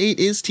 Delta 8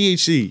 is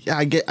THC. Yeah,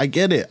 I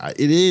get it.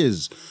 It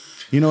is.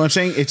 You know what I'm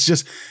saying? It's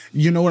just,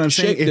 you know what I'm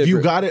saying? If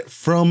you got it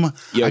from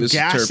a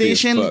gas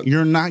station,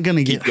 you're not going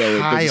to get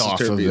high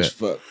off of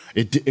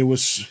it. It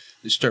was...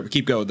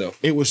 Keep going, though.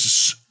 It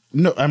was...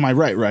 No, am I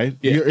right?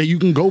 Yeah. You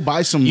can go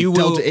buy some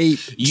Delta 8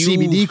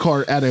 CBD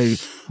card at a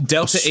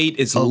Delta 8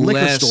 is a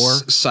less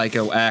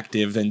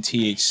psychoactive than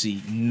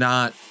THC,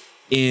 not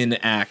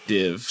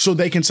inactive. So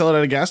they can sell it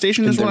at a gas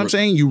station, is what I'm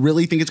saying? You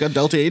really think it's got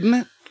Delta 8 in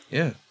it?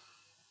 Yeah.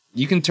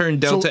 You can turn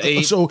Delta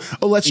 8. So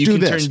let's do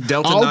this. You can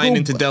turn Delta 9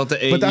 into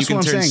Delta 8. But that's you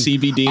can turn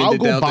CBD into Delta 8. I'll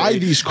go buy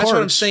these cards. That's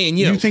what I'm saying.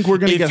 You think we're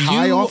going to get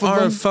high off of them? If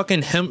you are a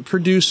fucking hemp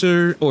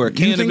producer or a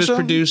cannabis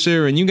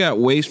producer and you got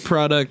waste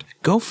product,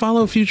 go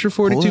follow Future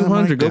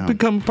 4200. Go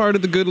become part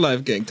of the Good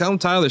Life gang. Tell them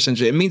Tyler sent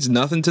you. It means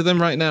nothing to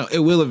them right now. It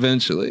will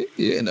eventually,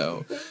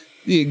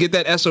 You get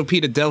that SOP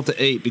to Delta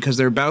 8 because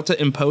they're about to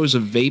impose a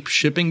vape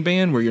shipping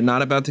ban where you're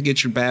not about to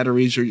get your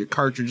batteries or your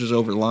cartridges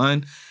over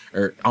line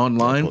or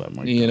online,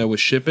 with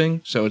shipping.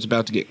 So it's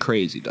about to get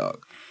crazy,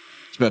 dog.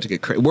 It's about to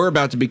get crazy. We're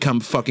about to become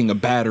fucking a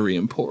battery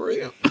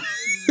emporium.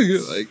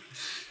 Like,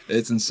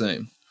 it's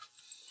insane.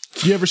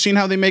 You ever seen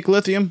how they make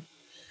lithium?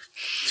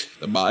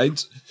 The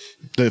mines?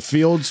 The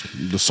fields,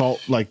 the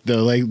salt,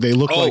 they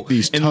look like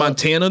these. In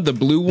Montana, the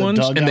blue ones,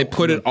 and they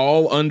put it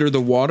all under the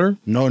water.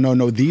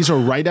 No. These are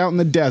right out in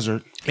the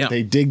desert. Yeah.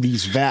 They dig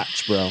these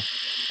vats, bro.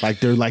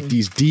 Like they're like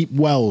these deep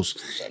wells,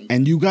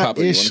 and you got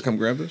Papa, you want to come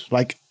grab this?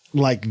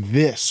 Like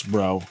this,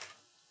 bro.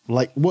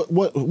 Like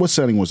what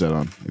setting was that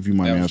on? If you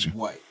mind me asking.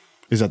 White.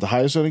 Is that the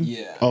highest setting?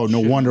 Yeah. Oh, no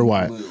wonder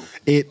why. Blue.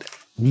 It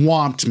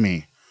whomped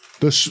me.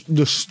 The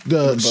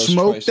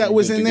smoke that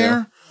was in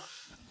there.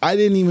 I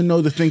didn't even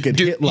know the thing could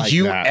hit like that.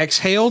 You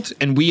exhaled,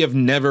 and we have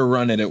never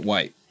run it at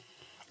white.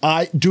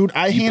 I handed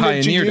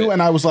it to you,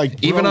 and I was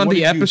like, even on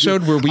the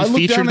episode where we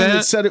featured that,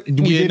 it said we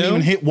didn't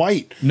even hit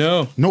white.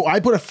 No, I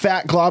put a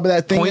fat glob of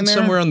that thing in there. Point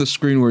somewhere on the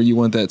screen where you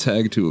want that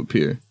tag to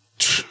appear.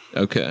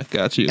 Okay,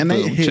 got you. And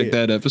check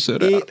that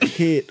episode out. It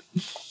hit.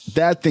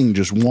 That thing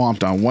just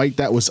whomped on white.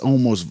 That was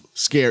almost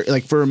scary.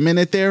 Like for a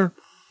minute there,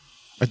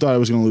 I thought I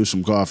was going to lose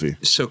some coffee.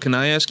 So can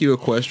I ask you a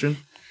question?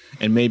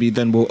 And maybe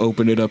then we'll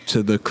open it up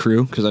to the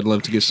crew because I'd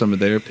love to get some of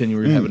their opinion.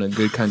 We're having a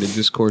good kind of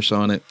discourse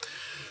on it.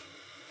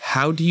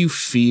 How do you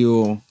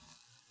feel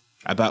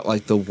about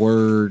the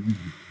word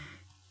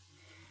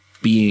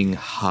being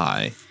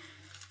high?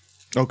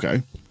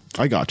 Okay.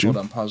 I got you.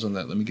 Hold on, pause on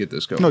that. Let me get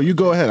this going. No, you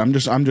go ahead. I'm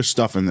just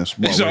stuffing this.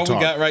 That's all we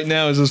got right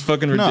now is this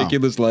fucking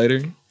ridiculous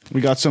lighter. We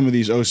got some of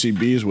these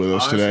OCBs with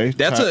us today.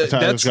 That's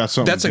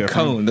a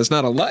cone. That's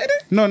not a lighter?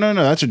 No.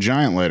 That's a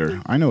giant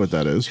lighter. I know what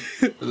that is.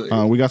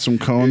 We got some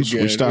cones.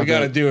 We got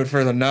to do it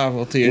for the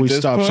novelty. We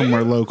stopped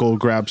somewhere local,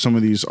 grabbed some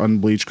of these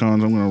unbleached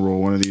cones. I'm going to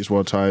roll one of these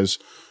while Ty's.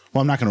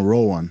 Well, I'm not going to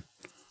roll one.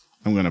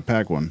 I'm going to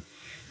pack one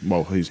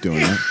while he's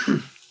doing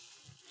it.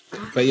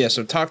 But yeah,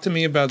 so talk to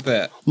me about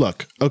that.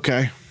 Look,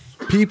 okay.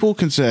 People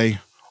can say,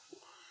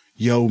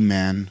 yo,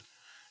 man,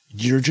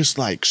 you're just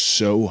like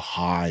so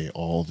high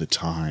all the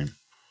time.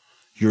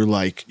 You're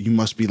like, you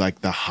must be like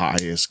the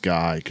highest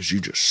guy because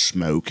you're just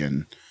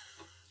smoking.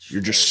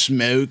 You're just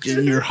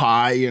smoking. You're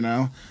high, you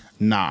know?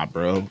 Nah,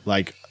 bro.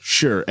 Like,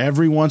 sure,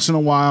 every once in a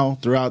while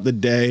throughout the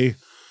day,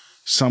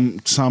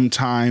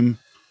 sometime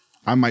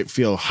I might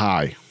feel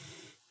high.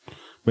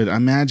 But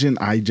imagine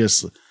I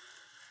just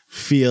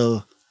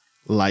feel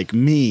like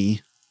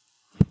me,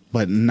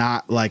 but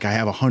not like I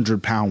have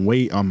 100-pound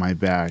weight on my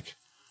back.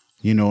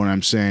 You know what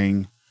I'm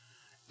saying?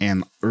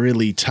 And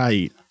really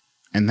tight.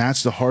 And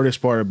that's the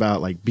hardest part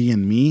about like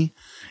being me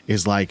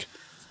is like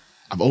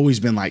I've always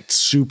been like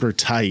super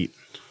tight.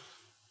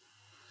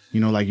 You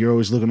know, like you're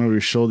always looking over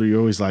your shoulder. You're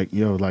always like,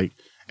 yo, like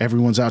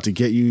everyone's out to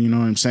get you. You know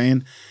what I'm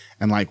saying?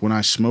 And like when I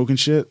smoke and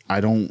shit,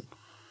 I don't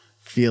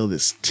feel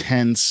this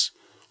tense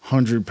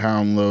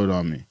 100-pound load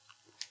on me.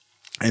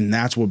 And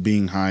that's what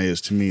being high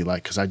is to me.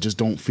 Like, cause I just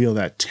don't feel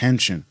that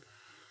tension.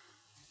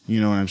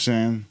 You know what I'm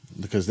saying?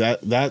 Because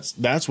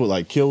that's what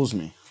like kills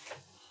me.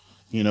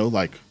 You know,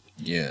 like,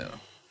 yeah.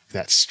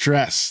 That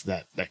stress,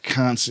 that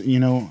constant, you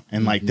know,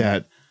 and like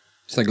that.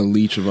 It's like a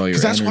leech of all your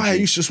energy. Because that's why I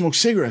used to smoke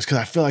cigarettes, because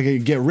I feel like I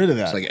could get rid of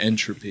that. It's like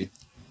entropy,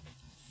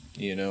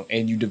 you know,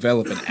 and you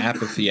develop an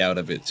apathy out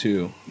of it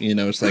too. You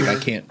know, it's like I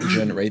can't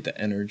generate the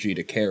energy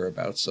to care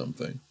about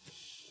something.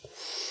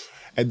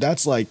 And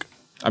that's like,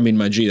 I mean,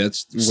 my G,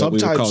 that's what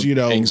we would call, you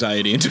know,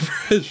 anxiety and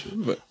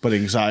depression. But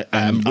anxiety,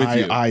 I'm with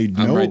you. I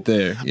know. I'm right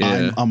there.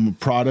 Yeah. I'm a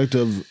product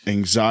of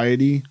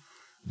anxiety,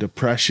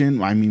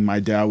 depression. I mean, my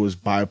dad was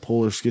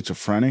bipolar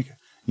schizophrenic.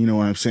 You know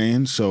what I'm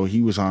saying? So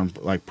he was on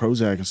like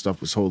Prozac and stuff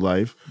his whole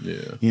life.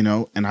 Yeah. You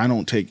know, and I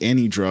don't take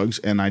any drugs,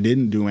 and I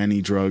didn't do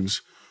any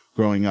drugs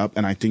growing up.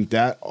 And I think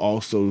that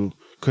also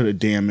could have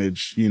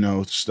damaged, you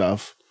know,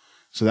 stuff.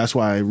 So that's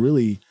why I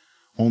really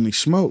only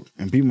smoke.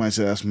 And people might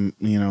say that's, you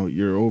know,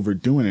 you're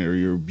overdoing it or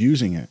you're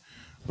abusing it.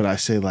 But I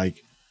say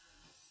like,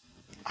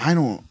 I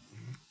don't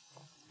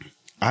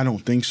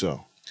think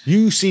so.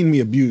 You've seen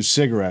me abuse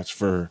cigarettes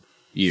for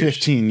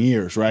 15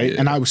 years, right? Yeah.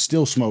 And I was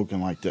still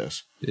smoking like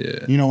this.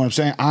 Yeah. You know what I'm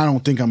saying? I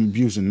don't think I'm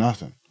abusing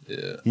nothing.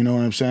 Yeah. You know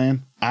what I'm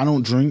saying? I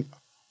don't drink.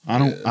 I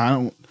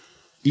don't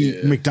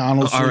eat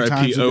McDonald's 3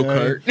 times a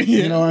day.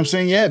 You know what I'm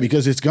saying? Yeah,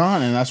 because it's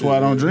gone, and that's why I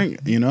don't drink,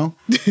 you know?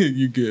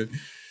 You good.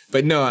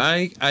 But no,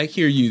 I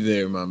hear you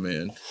there, my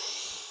man.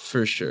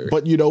 For sure.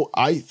 But, you know,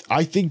 I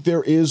think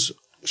there is,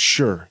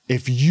 sure,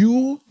 if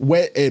you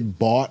went and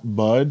bought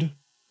bud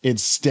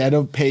instead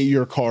of pay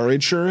your car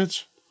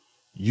insurance,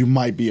 you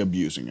might be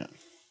abusing it.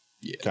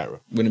 Yeah. Kyra.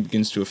 When it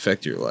begins to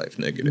affect your life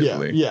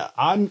negatively. Yeah.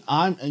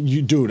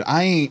 Dude,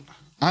 I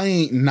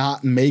ain't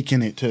not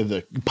making it to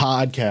the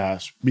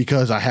podcast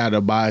because I had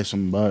to buy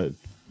some bud.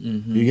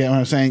 Mm-hmm. You get what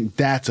I'm saying?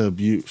 That's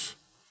abuse.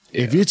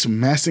 Yeah. If it's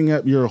messing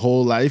up your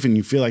whole life and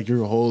you feel like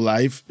your whole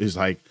life is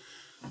like,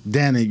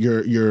 then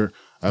you're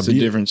it's a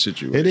different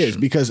situation. It is,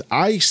 because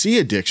I see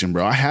addiction,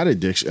 bro. I had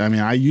addiction. I mean,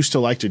 I used to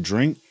like to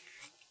drink.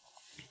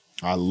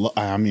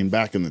 I mean,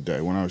 back in the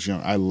day when I was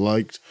young, I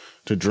liked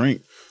to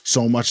drink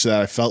so much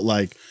that I felt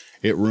like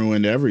it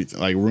ruined everything,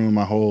 like ruined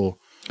my whole.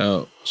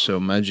 Oh, so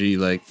my G,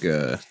 like,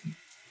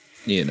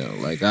 you know,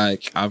 like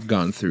I've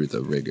gone through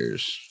the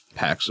rigors,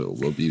 Paxil,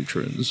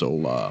 Wellbutrin,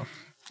 Zoloft.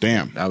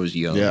 Damn. I was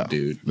young,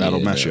 dude. That'll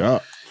mess you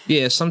up.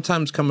 Yeah,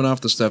 sometimes coming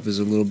off the stuff is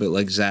a little bit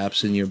like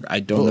zaps in your. I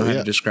don't know how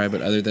to describe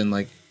it other than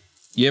like,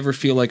 you ever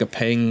feel like a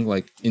pang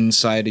like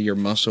inside of your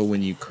muscle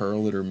when you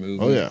curl it or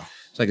move it? Oh yeah.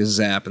 It's like a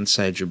zap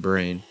inside your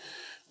brain,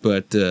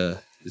 but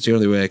it's the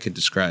only way I could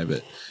describe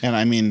it. And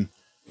I mean,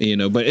 you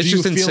know, but it's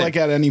just insane. Do you feel like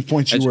at any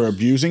point you were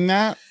abusing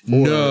that? Or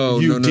no,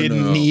 you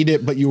didn't need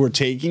it, but you were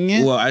taking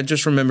it? Well, I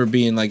just remember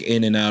being like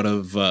in and out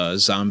of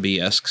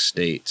zombie-esque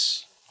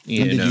states.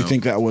 Did you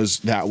think that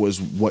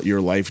was what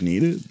your life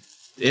needed?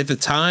 At the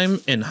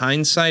time, in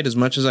hindsight, as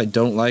much as I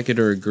don't like it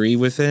or agree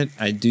with it,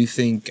 I do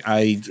think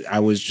I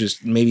was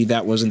just, maybe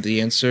that wasn't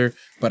the answer,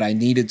 but I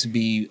needed to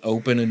be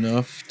open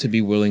enough to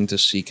be willing to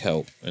seek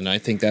help. And I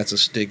think that's a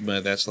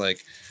stigma that's like,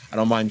 I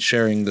don't mind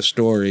sharing the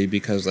story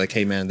because like,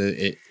 hey man,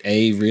 it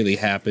A, really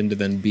happened, and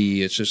then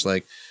B, it's just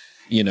like,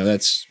 you know,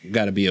 that's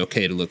got to be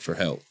okay to look for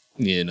help,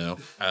 you know?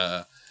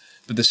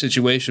 But the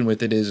situation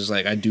with it is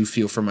like, I do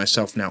feel for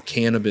myself now,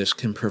 cannabis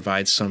can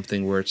provide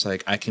something where it's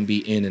like, I can be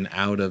in and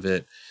out of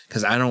it.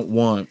 Because I don't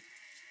want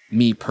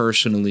me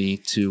personally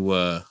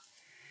to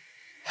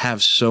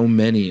have so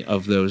many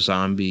of those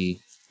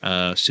zombie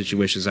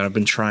situations that I've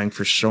been trying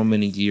for so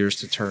many years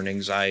to turn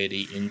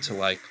anxiety into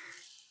like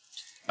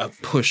a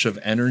push of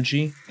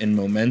energy and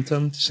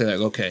momentum to say like,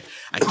 okay,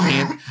 I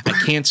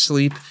can't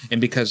sleep,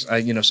 and because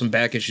I, some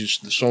back issues,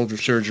 the shoulder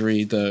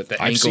surgery, the ankles.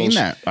 I've seen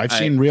that. I've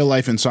seen real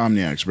life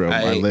insomniacs, bro.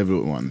 I live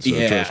with one,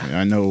 so trust me.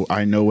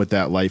 I know what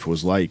that life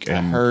was like,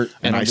 and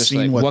I've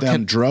seen what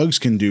them drugs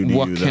can do to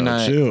you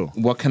too.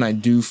 What can I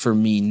do for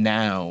me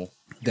now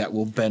that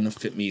will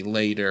benefit me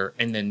later,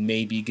 and then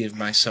maybe give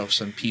myself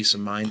some peace of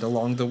mind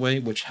along the way,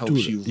 which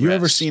helps you rest. You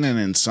ever seen an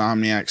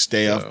insomniac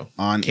stay up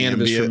on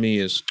Cannabis Ambien? For me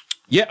is...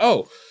 Yeah.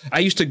 Oh, I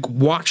used to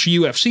watch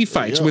UFC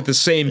fights with the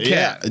same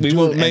cat. We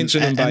won't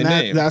mention him by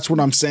name. That's what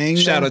I'm saying.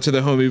 Shout out to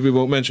the homie we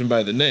won't mention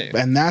by the name.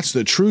 And that's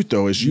the truth,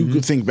 though, is you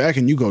could think back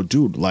and you go,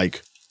 dude,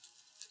 like,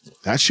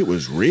 that shit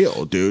was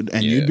real, dude.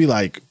 And you'd be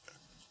like,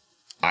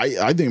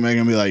 I think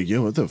Megan be like,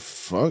 yo, what the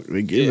fuck?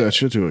 They give that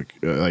shit to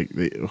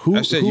who?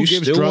 I said, who you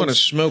gives still drugs? Want to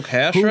smoke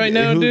hash right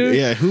now, dude?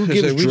 Yeah, who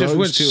gives drugs? We just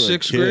went to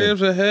 6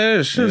 grams of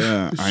hash.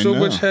 Yeah, so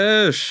much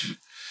hash.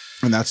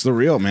 And that's the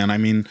real, man. I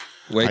mean,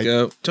 wake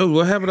up, dude.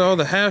 What happened to all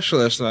the hash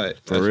last night?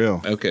 For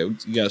real. Okay,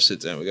 you gotta sit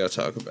down. We gotta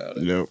talk about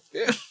it. Nope.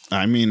 Yeah.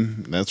 I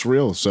mean, that's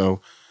real.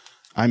 So,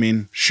 I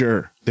mean,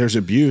 sure, there's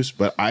abuse,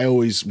 but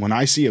when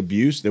I see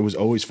abuse, there was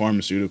always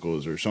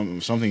pharmaceuticals or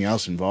something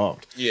else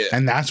involved. Yeah.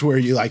 And that's where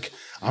you like,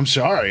 I'm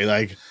sorry,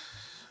 like,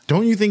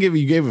 don't you think if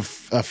you gave a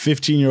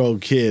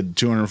 15-year-old kid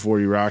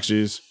 240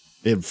 Roxys,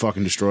 it'd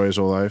fucking destroy his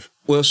whole life?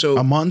 Well, so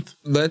a month,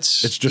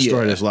 it's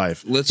destroyed his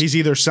life. He's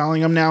either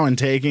selling them now and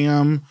taking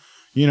them.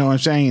 You know what I'm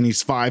saying? And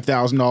he's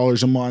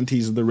 $5,000 a month.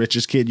 He's the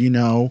richest kid you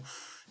know.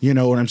 You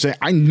know what I'm saying?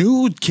 I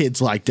knew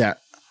kids like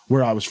that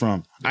where I was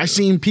from. Yeah. I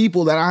seen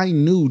people that I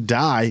knew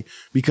die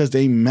because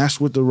they messed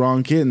with the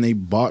wrong kid and they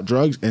bought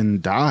drugs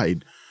and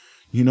died.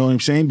 You know what I'm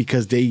saying?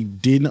 Because they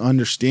didn't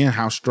understand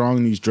how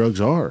strong these drugs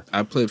are.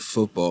 I played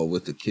football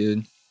with a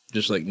kid,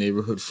 just like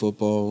neighborhood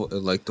football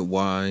at like the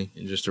Y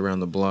and just around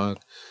the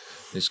block.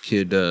 This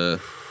kid,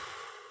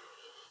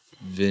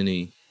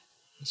 Vinny,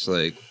 it's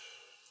like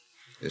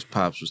his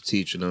pops was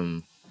teaching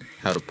him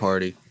how to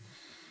party.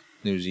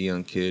 He was a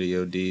young kid, he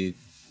OD'd.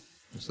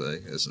 It's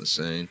like, that's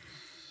insane.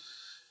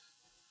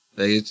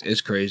 Like,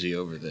 it's crazy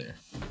over there.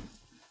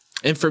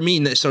 And for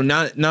me, so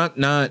not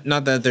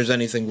that there's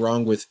anything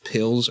wrong with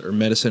pills or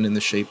medicine in the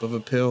shape of a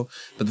pill,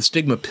 but the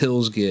stigma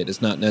pills get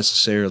is not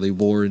necessarily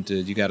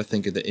warranted. You got to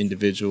think of the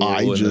individual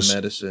and the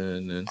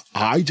medicine. And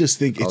I just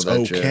think it's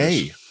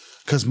okay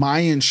because my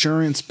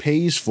insurance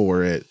pays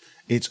for it.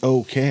 It's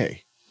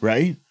okay,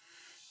 right?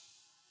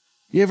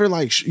 You ever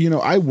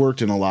I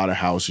worked in a lot of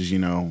houses,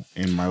 in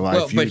my life.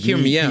 Well, but hear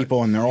me out.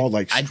 People and they're all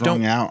like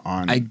strung out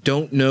on. I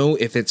don't know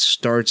if it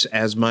starts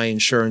as my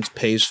insurance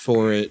pays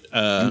for it.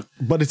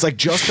 But it's like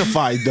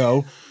justified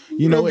though.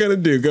 What am I gonna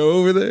do? Go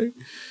over there?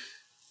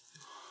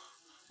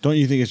 Don't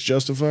you think it's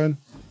justified?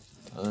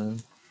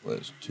 Time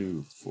was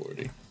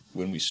 240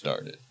 when we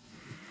started,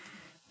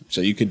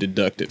 so you could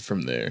deduct it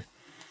from there.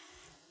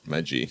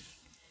 My G. You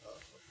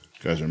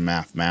guys are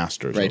math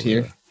masters. Right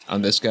here there.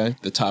 On this guy,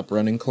 the top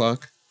running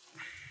clock.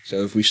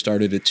 So if we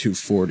started at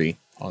 240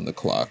 on the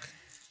clock.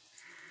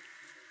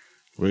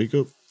 Wake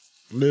up,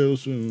 little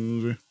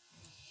Susie.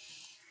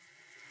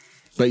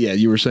 But yeah,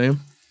 you were saying?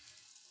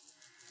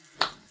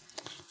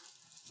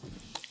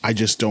 I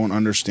just don't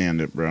understand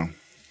it, bro.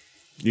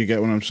 You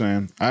get what I'm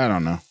saying? I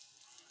don't know.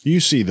 You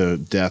see the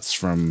deaths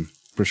from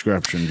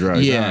prescription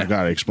drugs. Yeah. I don't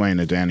gotta explain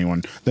it to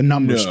anyone. The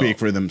numbers speak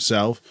for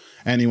themselves.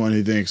 Anyone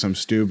who thinks I'm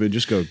stupid,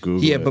 just go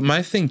Google it. Yeah, but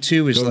my thing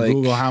too is go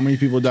Google how many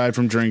people died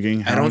from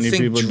drinking. How many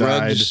people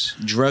drugs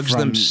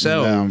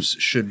themselves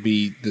should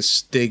be the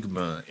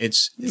stigma.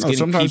 It's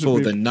getting people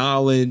the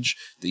knowledge,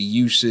 the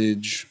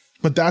usage.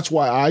 But that's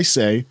why I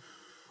say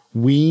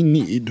we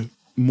need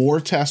more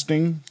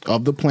testing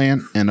of the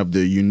plant and of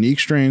the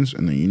unique strains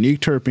and the unique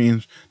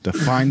terpenes to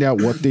find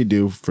out what they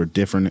do for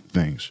different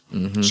things.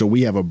 Mm-hmm. So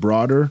we have a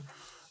broader,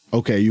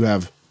 you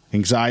have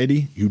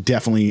anxiety, you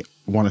definitely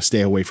want to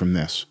stay away from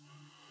this.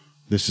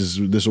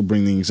 This will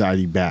bring the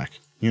anxiety back.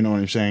 You know what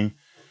I'm saying?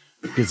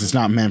 Because it's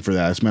not meant for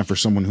that. It's meant for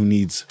someone who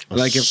needs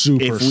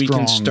if we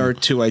can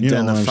start to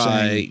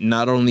identify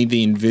not only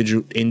the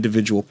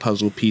individual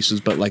puzzle pieces,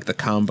 but like the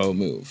combo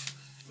move.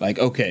 Like,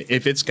 okay,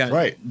 if it's got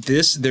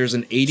this, there's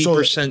an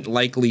 80%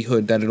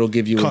 likelihood that it'll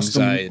give you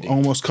anxiety.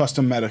 Almost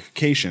custom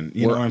medication.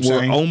 You know what I'm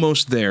saying? We're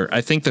almost there.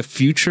 I think the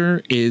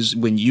future is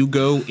when you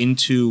go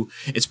into,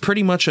 it's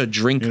pretty much a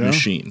drink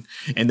machine.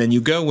 And then you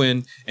go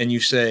in and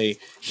you say,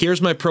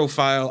 here's my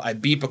profile. I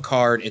beep a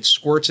card. It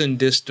squirts in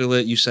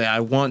distillate. You say, I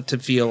want to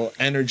feel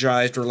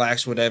energized,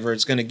 relaxed, whatever.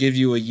 It's going to give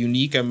you a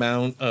unique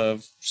amount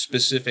of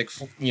specific,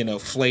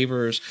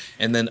 flavors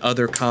and then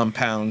other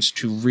compounds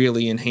to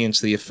really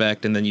enhance the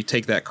effect. And then you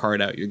take that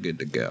card out, you're good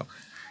to go.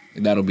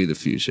 And that'll be the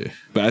future.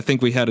 But I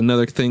think we had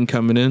another thing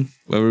coming in.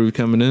 Where were we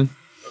coming in?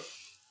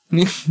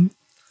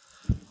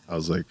 I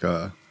was like,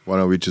 why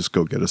don't we just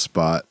go get a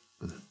spot,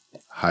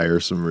 hire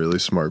some really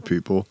smart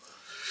people,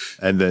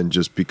 and then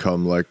just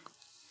become like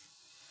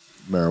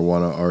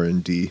marijuana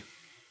R&D.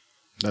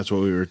 That's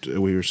what we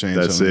were saying.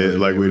 That's it.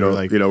 Like we don't,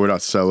 like, we're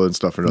not selling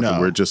stuff or nothing. No.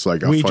 We're just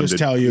like a We funded, just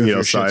tell you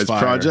if science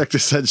project,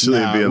 essentially,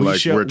 being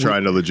like we're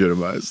trying to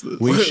legitimize this,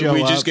 we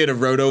just get a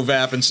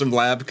rotovap and some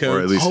lab coats, or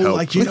at least help,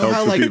 like, you know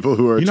how, like, people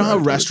who are. You know how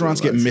restaurants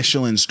get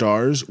Michelin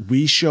stars?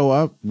 We show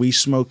up, we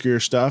smoke your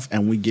stuff,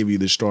 and we give you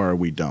the star. Or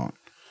we don't.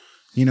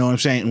 You know what I'm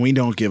saying? We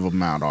don't give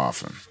them out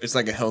often. It's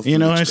like a health. You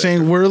know what I'm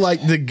saying? We're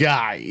like the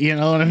guy. You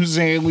know what I'm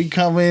saying? We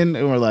come in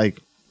and we're like,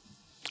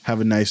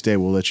 "Have a nice day.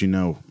 We'll let you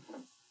know."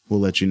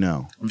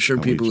 I'm sure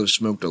people have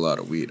smoked a lot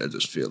of weed. I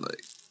just feel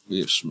like we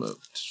have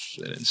smoked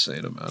an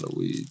insane amount of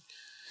weed.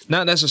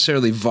 Not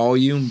necessarily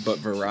volume, but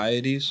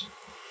varieties.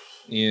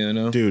 You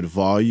know? Dude,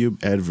 volume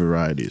and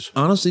varieties.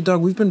 Honestly,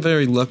 dog, we've been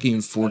very lucky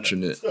and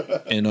fortunate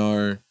in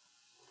our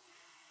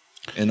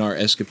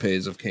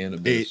escapades of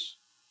cannabis.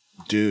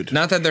 Dude.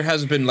 Not that there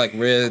hasn't been like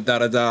and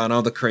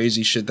all the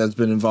crazy shit that's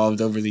been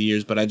involved over the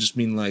years, but I just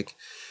mean like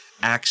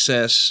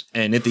access,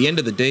 and at the end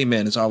of the day,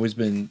 man, it's always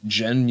been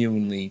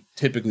genuinely,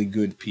 typically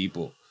good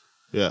people.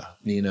 Yeah.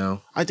 You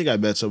know? I think I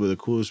met some of the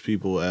coolest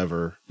people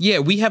ever. Yeah,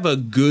 we have a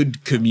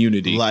good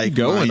community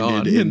going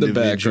on in the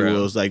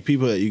background. Like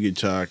people that you could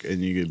talk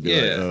and you could be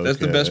like, okay. That's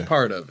the best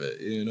part of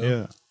it, you know?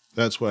 Yeah.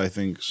 That's what I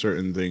think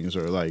certain things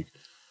are like.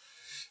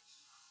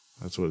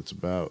 That's what it's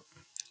about.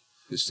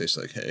 This tastes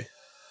like hay.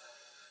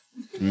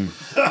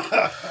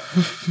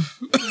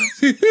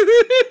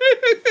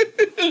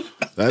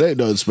 That ain't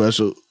nothing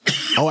special.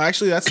 Oh,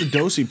 actually, that's the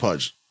Dosey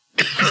Pudge.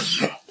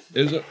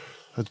 Is it?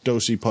 That's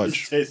Dosey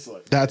Pudge. Tastes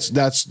like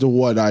That's the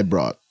one I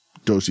brought.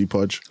 Dosey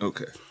Pudge.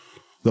 Okay.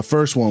 The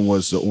first one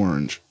was the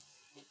orange.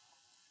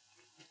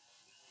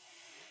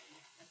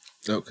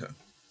 Okay.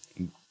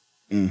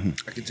 Mm-hmm.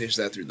 I can taste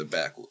that through the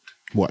backwood.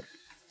 What?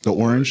 The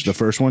orange? The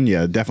first one?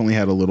 Yeah, definitely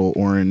had a little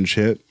orange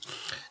hit.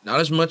 Not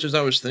as much as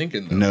I was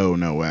thinking, though.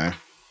 No way.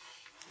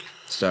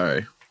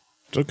 Sorry.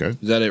 It's okay.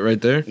 Is that it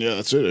right there? Yeah,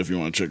 that's it if you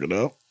want to check it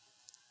out.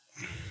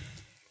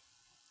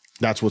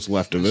 That's what's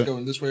left of it. It's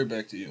going this way or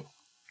back to you?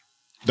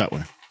 That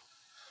way.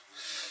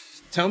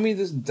 Tell me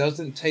this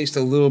doesn't taste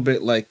a little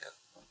bit like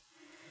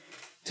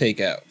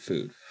takeout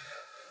food.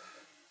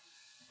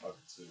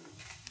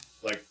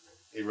 like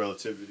a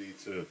relativity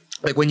to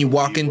Like when you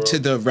walk into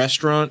the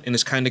restaurant and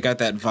it's kind of got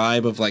that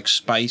vibe of like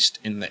spiced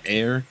in the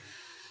air.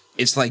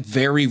 It's like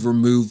very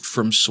removed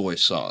from soy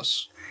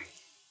sauce.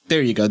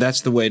 There you go.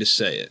 That's the way to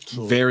say it.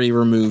 Cool. Very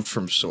removed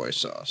from soy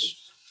sauce.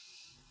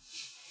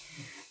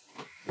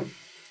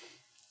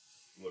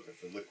 Looking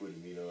for liquid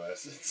amino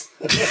acids.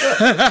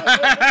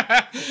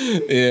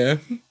 Yeah.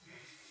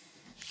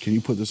 Can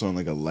you put this on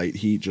like a light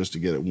heat just to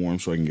get it warm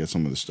so I can get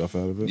some of the stuff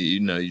out of it? You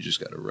know, you just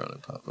got to run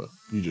it, Papa.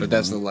 But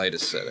that's the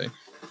lightest setting.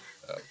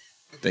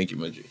 Thank you,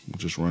 my G.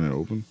 Just run it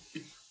open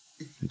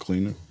and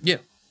clean it? Yeah.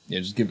 Yeah,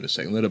 just give it a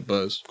second. Let it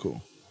buzz.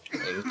 Cool.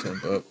 Let it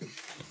temp up.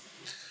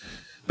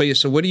 But yeah,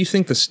 so what do you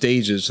think the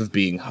stages of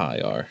being high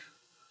are?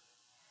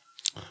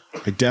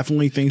 I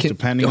definitely think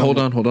depending Hold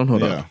on.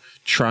 Yeah.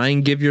 Try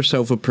and give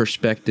yourself a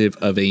perspective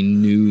of a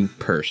new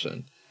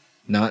person.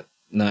 Not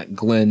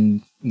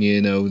Glenn,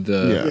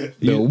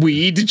 the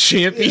weed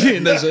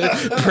champion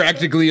that's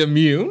practically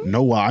immune.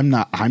 No, I'm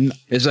not.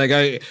 It's like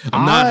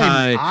I'm not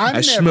high.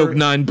 I smoke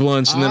 9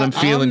 blunts and then I'm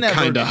feeling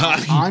kind of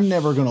high. I'm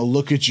never going to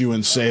look at you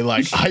and say,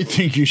 like, I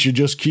think you should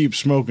just keep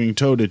smoking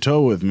toe to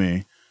toe with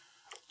me.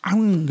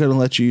 I'm going to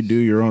let you do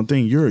your own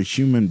thing. You're a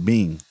human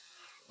being,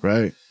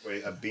 right?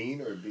 Wait, a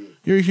bean or a bean?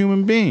 You're a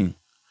human being.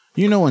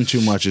 You know when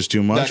too much is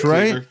too much,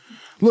 right? Clear.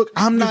 Look,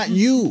 I'm not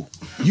you.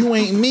 You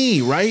ain't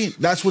me, right?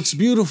 That's what's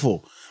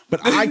beautiful.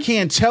 But I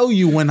can't tell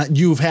you when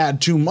you've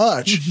had too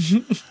much.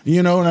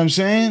 You know what I'm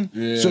saying?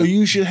 Yeah. So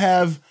you should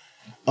have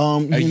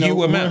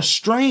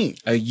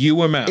restraint. A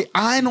you amount.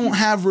 I don't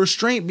have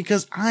restraint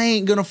because I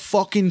ain't gonna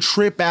fucking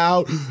trip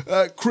out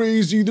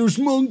crazy. There's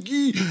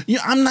monkey.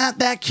 I'm not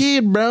that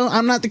kid, bro.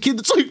 I'm not the kid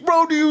that's like,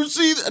 bro, do you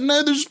see that?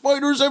 No, there's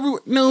spiders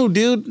everywhere. No,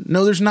 dude.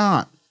 No, there's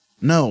not.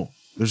 No,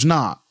 there's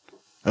not.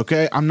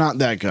 Okay? I'm not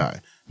that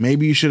guy.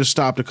 Maybe you should have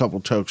stopped a couple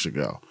tokes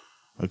ago.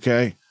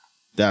 Okay?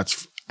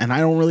 And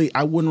I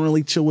wouldn't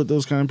really chill with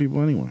those kind of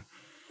people anyway.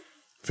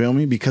 Feel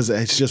me? Because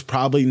it's just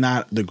probably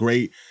not the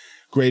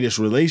greatest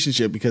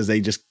relationship because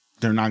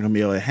they're not going to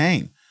be able to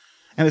hang.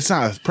 And it's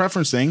not a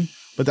preference thing,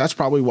 but that's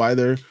probably why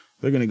they're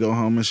going to go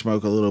home and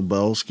smoke a little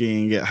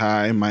Bolski and get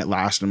high. It might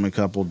last them a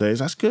couple of days.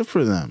 That's good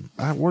for them.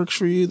 That works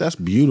for you. That's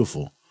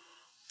beautiful.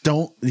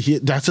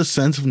 That's a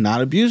sense of not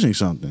abusing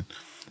something.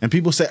 And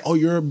people say, oh,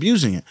 you're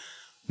abusing it.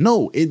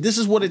 No, this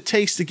is what it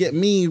takes to get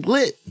me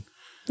lit.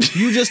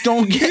 You just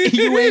don't get,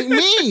 you ain't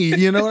me.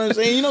 You know what I'm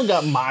saying? You don't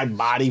got my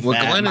body fat. What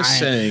Glenn is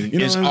saying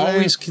is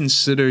always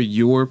consider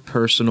your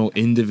personal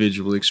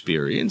individual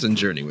experience and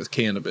journey with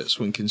cannabis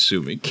when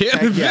consuming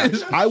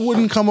cannabis. Yeah. I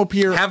wouldn't come up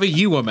here. Have a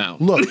you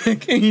amount. Look,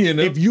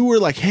 if you were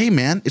like, hey,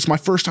 man, it's my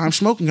first time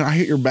smoking. Can I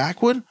hit your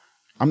backwood?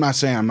 I'm not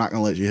saying I'm not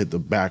going to let you hit the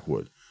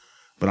backwood.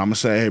 But I'm going to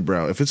say, hey,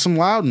 bro, if it's some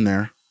loud in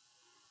there,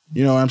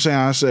 you know what I'm saying?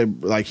 I say,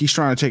 like, he's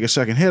trying to take a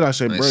second hit. I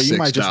say, bro, you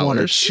might just want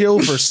to chill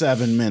for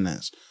 7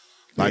 minutes.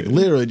 Like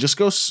literally, just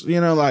go.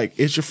 Like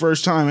it's your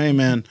first time. Hey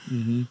man,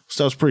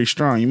 stuff's pretty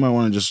strong. You might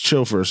want to just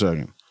chill for a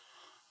second.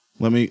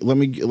 Let me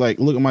like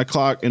look at my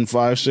clock in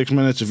 5-6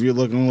 minutes. If you're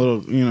looking a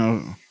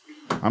little,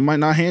 I might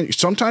not hand you.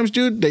 Sometimes,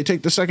 dude, they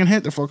take the second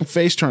hit, their fucking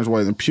face turns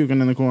white, and puking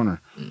in the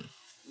corner.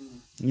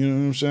 You know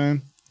what I'm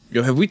saying?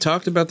 Yo, have we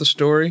talked about the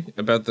story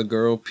about the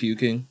girl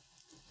puking?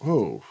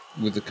 Oh,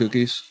 with the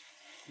cookies.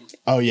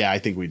 Oh yeah, I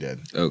think we did.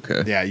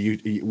 Okay. Yeah,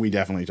 we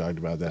definitely talked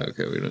about that.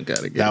 Okay, we don't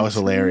gotta get. That was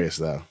hilarious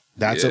though.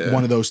 That's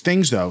one of those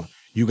things though.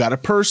 You got a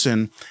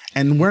person,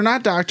 and we're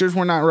not doctors.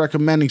 We're not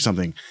recommending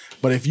something,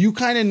 but if you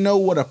kind of know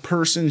what a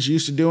person's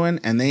used to doing,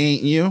 and they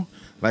ain't you,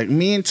 like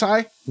me and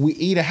Ty, we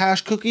eat a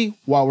hash cookie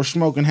while we're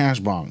smoking hash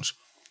bongs.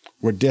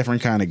 We're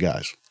different kind of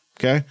guys.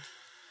 Okay.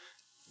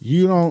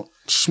 You don't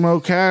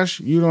smoke hash.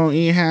 You don't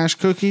eat hash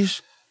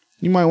cookies.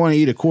 You might want to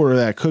eat a quarter of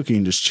that cookie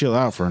and just chill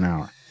out for an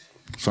hour.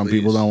 Some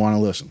people don't want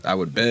to listen. I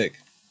would beg.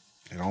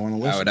 They don't want to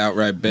listen. I would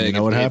outright beg. You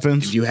know what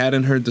happens? If you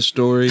hadn't heard the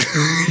story,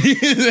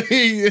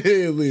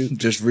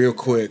 just real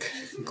quick,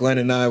 Glenn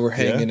and I were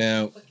hanging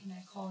out.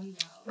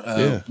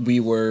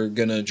 We were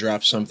gonna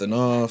drop something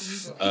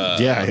off.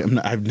 I've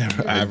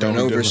never. I run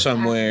over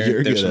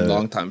somewhere. There's some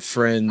longtime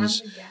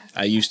friends.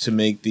 I used to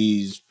make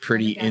these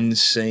pretty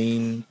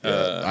insane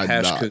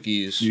hash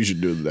cookies. You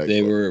should do that.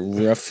 They were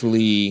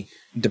roughly,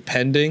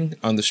 depending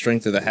on the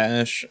strength of the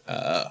hash,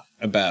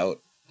 about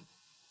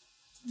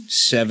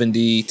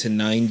 70 to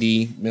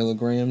 90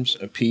 milligrams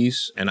a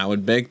piece. And I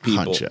would beg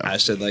people. I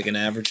said like an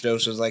average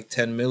dose is like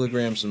 10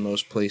 milligrams in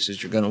most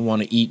places. You're going to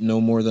want to eat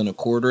no more than a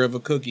quarter of a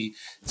cookie.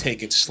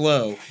 Take it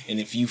slow. And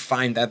if you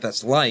find that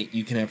that's light,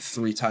 you can have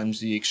 3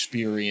 times the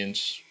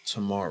experience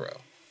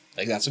tomorrow.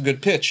 Like that's a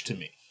good pitch to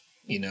me.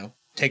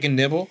 Take a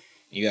nibble.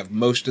 You have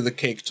most of the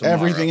cake tomorrow.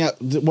 Everything else,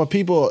 what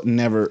people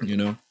never,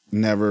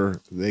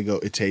 they go,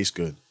 it tastes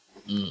good.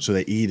 So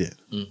they eat it.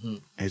 Mm-hmm.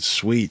 It's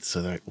sweet.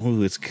 So they're like,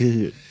 ooh, it's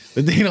good.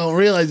 But they don't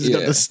realize it's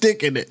got the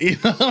stick in it.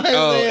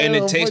 And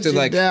it tasted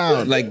like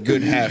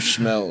good hash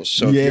smells.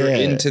 So if you're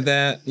into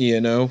that,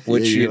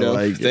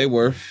 which, they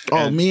were.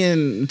 Oh, me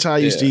and Ty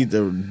used to eat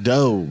the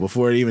dough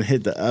before it even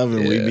hit the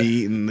oven. We'd be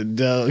eating the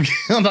dough.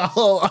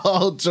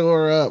 all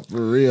tore up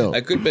for real.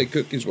 I could bake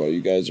cookies while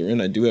you guys are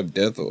in. I do have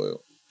death oil.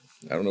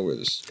 I don't know where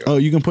this is going. Oh,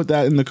 you can put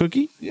that in the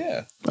cookie?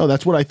 Yeah. Oh,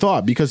 that's what I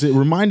thought because it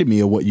reminded me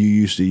of what you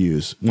used to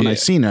use when I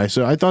seen it.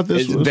 So I thought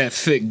this was that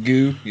thick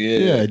goo. Yeah.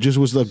 Yeah, it just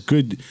was the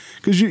good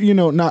because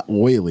not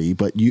oily,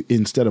 but you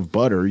instead of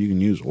butter you can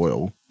use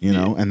oil.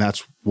 And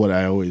that's what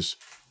I always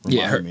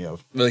reminded me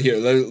of. Well, here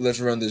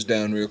let's run this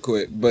down real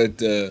quick.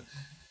 But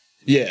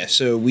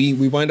so we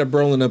wind up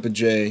rolling up a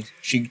J.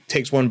 She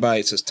takes one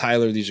bite, says,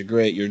 "Tyler, these are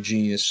great. You're a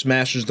genius."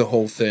 Smashes the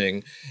whole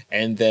thing,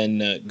 and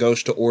then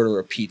goes to order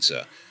a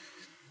pizza.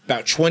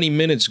 About 20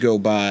 minutes go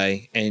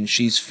by, and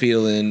she's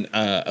feeling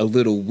a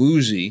little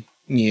woozy,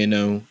 This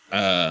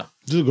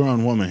is a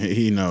grown woman.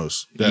 He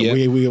knows that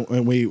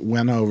we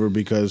went over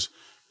because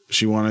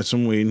she wanted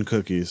some weed and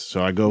cookies.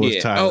 So I go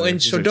with Tyler. Oh,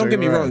 and so don't get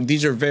me wrong.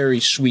 These are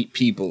very sweet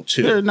people,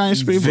 too. They're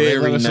nice people.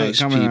 Very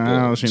nice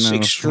people.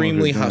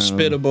 Extremely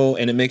hospitable,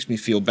 and it makes me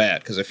feel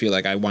bad because I feel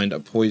like I wind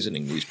up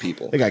poisoning these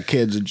people. They got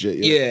kids and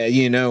shit.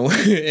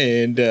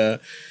 And...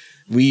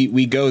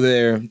 We go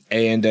there,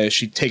 and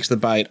she takes the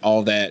bite,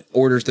 all that,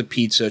 orders the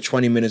pizza.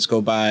 20 minutes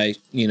go by.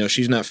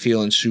 She's not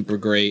feeling super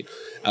great.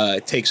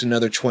 It takes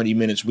another 20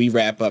 minutes. We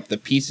wrap up. The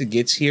pizza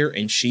gets here,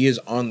 and she is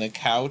on the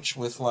couch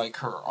with, like,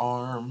 her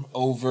arm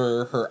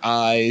over her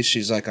eyes.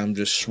 She's like, "I'm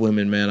just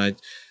swimming, man.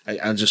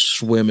 I'm just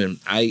swimming."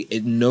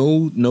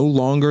 No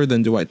longer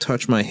than do I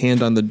touch my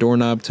hand on the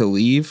doorknob to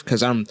leave,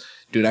 because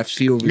Dude, I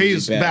feel really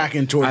He's bad.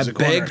 backing towards the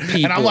corner.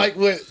 People. And I'm like,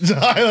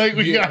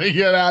 we gotta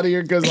get out of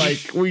here because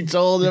we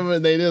told them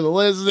and they didn't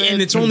listen. And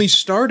it's only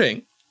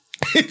starting.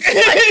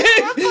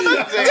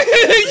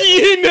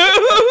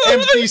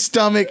 Empty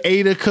stomach,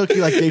 ate a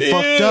cookie, like they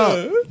fucked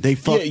up. They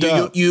fucked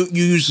up. You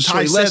use the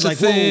soy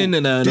lecithin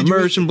and an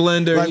immersion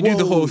blender. You do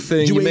the whole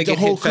thing. You make it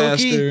hit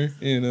faster.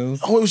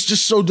 Oh, it was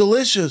just so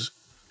delicious.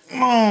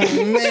 Oh,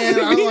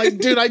 man. I'm like,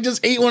 dude, I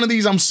just ate one of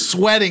these. I'm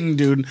sweating,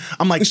 dude.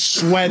 I'm like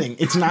sweating.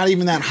 It's not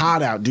even that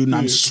hot out, dude. And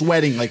I'm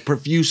sweating like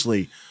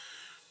profusely.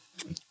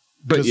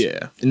 But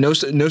no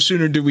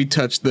sooner do we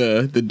touch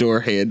the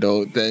door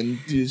handle than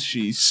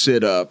she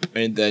sit up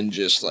and then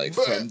just like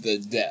from the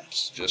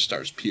depths just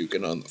starts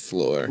puking on the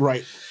floor.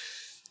 Right.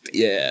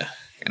 Yeah.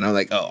 And I'm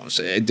like, oh, I'm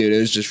saying, dude, it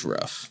was just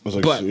rough.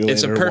 Like, but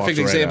it's a perfect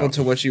example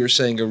to what you were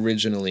saying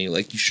originally.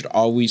 Like, you should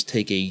always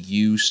take a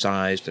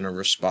U-sized and a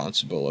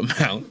responsible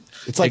amount.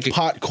 It's like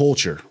pot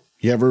culture.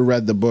 You ever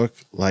read the book,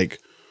 like,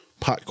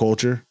 Pot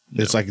Culture?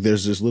 No. It's like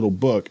there's this little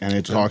book, and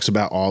it talks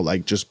about all,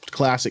 like, just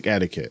classic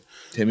etiquette.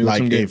 Tell me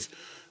like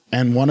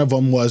and one of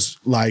them was,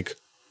 like,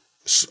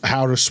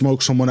 how to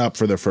smoke someone up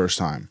for their first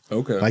time.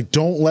 Okay. Like,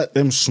 don't let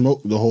them smoke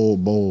the whole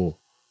bowl.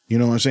 You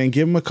know what I'm saying?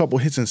 Give them a couple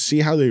hits and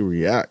see how they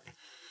react.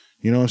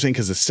 You know what I'm saying?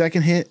 Because the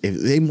second hit,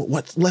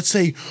 let's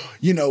say,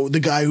 the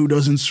guy who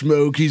doesn't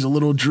smoke, he's a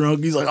little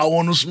drunk. He's like, I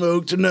want to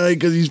smoke tonight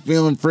because he's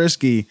feeling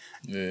frisky.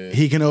 Yeah.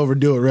 He can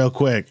overdo it real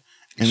quick.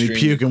 and be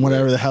puking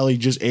whatever the hell he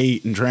just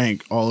ate and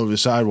drank all over the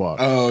sidewalk.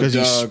 Oh, because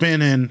he's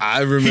spinning. I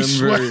remember. He's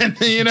sweating,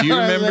 you know, do you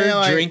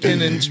remember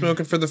drinking and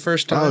smoking for the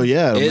first time? Oh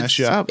yeah, it'll mess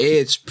you up.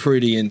 It's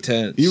pretty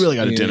intense. You really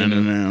got to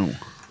know.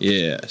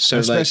 Yeah, so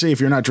especially if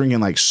you're not drinking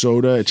like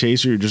soda, a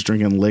chaser, you're just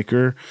drinking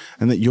liquor,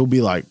 and that you'll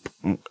be like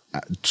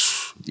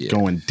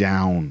going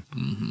down,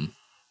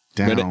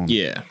 down.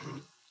 But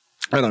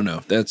I don't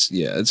know.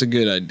 It's a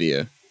good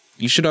idea.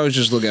 You should always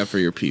just look out for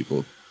your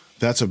people.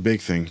 That's a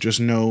big thing. Just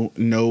know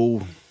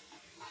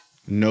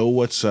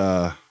what's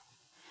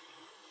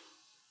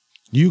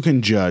you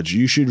can judge.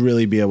 You should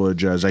really be able to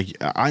judge. Like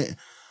I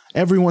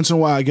every once in a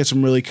while I get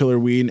some really killer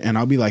weed and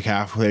I'll be like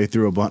halfway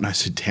through a blunt and I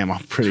said, damn,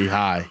 I'm pretty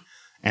high.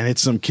 And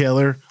it's some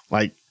killer.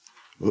 Like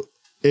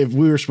if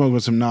we were smoking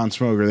with some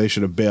non-smoker, they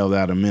should have bailed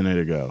out a minute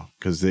ago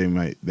because they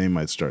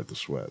might start the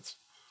sweats.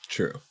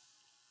 True.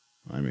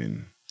 I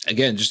mean,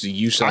 again, just to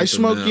use I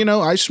smoke,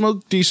 I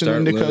smoke decent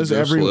indicas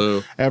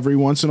every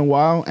once in a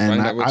while,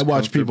 and I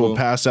watch people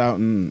pass out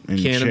in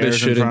cannabis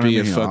shouldn't be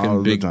a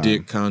fucking big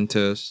dick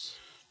contest.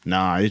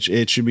 Nah,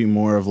 it should be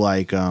more of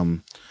like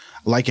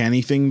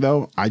anything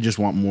though. I just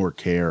want more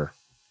care.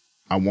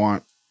 I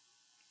want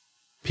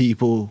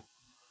people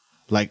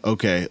like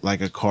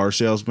a car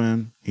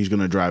salesman. He's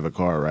gonna drive a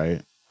car,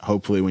 right?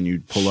 Hopefully, when you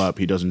pull up,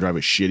 he doesn't drive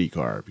a shitty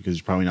car because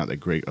he's probably not that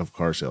great of a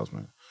car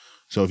salesman.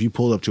 So if you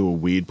pulled up to a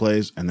weed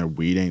place and their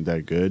weed ain't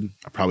that good,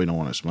 I probably don't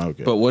want to smoke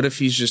it. But what if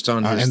he's just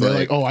on his and they're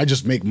like, oh, I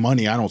just make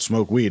money. I don't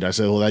smoke weed. I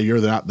said, well,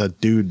 you're not the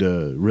dude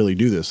to really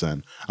do this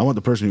then. I want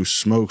the person who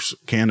smokes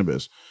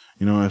cannabis.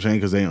 You know what I'm saying?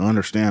 Because they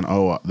understand,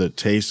 the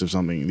taste of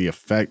something, the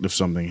effect of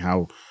something,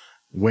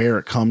 where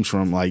it comes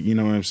from. Like, you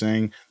know what I'm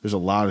saying? There's a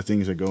lot of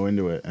things that go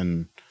into it.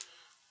 And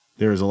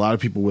there's a lot of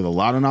people with a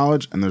lot of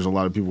knowledge and there's a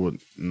lot of people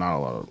with not a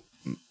lot of,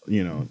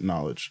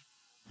 knowledge.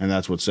 And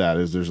that's what's sad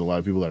is there's a lot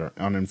of people that are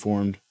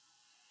uninformed.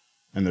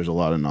 And there's a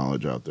lot of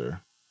knowledge out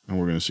there. And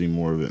we're going to see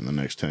more of it in the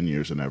next 10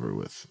 years than ever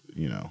with,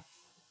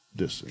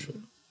 this.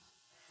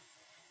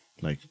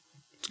 Like,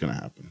 it's going to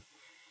happen.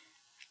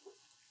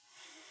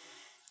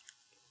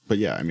 But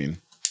yeah, I mean,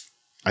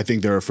 I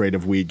think they're afraid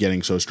of weed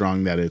getting so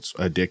strong that it's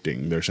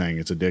addicting. They're saying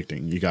it's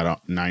addicting. You got a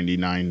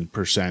 99%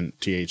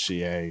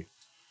 THCA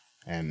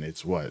and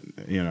it's what,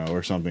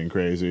 or something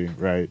crazy,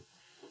 right?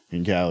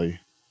 In Cali,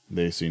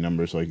 they see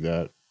numbers like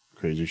that.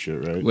 Crazy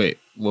shit, right? Wait,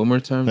 one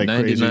more time? Like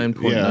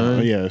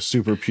 99.9? Yeah,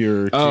 super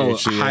pure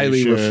THCA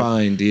highly shit.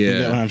 Refined, yeah. You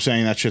know what I'm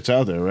saying? That shit's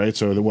out there, right?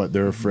 So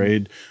they're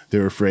afraid.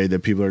 They're afraid that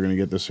people are going to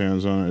get their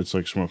hands on it. It's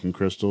like smoking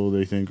crystal,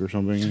 they think, or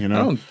something, I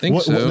don't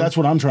think so. That's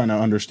what I'm trying to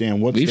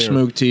understand. We've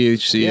smoked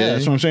THCA. Yeah,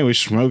 that's what I'm saying. We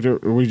smoked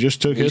it. We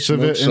just took hits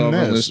of it in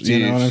this.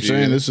 You know what I'm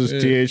saying? This is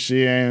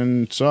THCA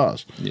and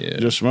sauce. Yeah.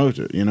 Just smoked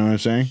it. You know what I'm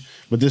saying?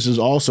 But this is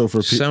also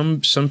for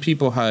people. Some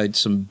people hide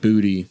some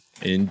booty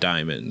in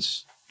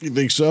diamonds. You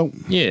think so?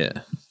 Yeah.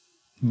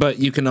 But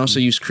you can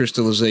also use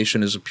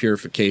crystallization as a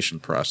purification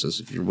process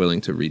if you're willing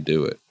to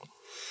redo it.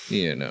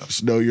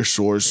 Just know your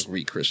source.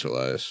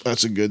 Recrystallize.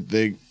 That's a good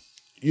thing.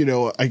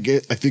 I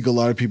think a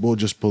lot of people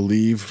just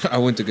believe. I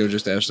went to go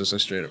just ask this. I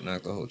straight up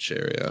knocked the whole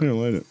cherry out. I don't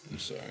light it. I'm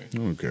sorry. I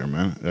don't care,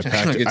 man. I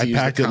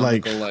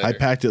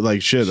packed it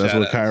like shit. That's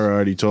what Kyra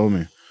already told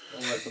me.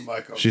 Don't light the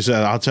mic up. She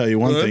said, I'll tell you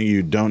one thing,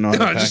 you don't know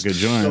how to pack a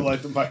joint. Don't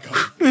light the mic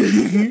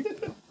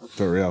up.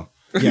 For real.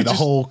 Yeah,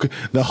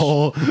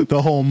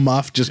 the whole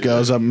muff just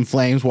goes up in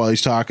flames while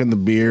he's talking. The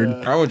beard.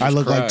 I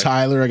look like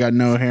Tyler. I got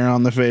no hair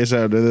on the face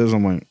after this.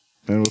 I'm like,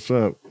 hey, what's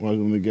up?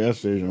 Welcome to the gas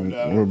station.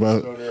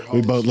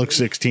 We both look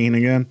 16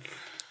 again.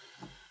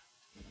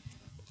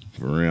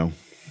 For real.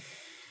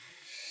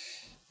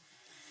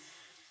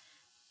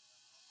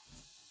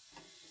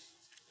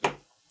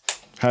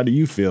 How do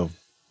you feel?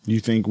 You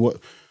think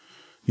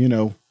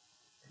you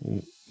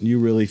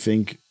really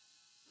think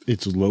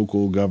it's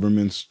local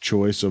government's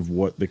choice of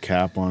what the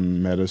cap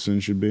on medicine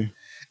should be?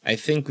 I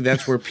think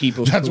that's where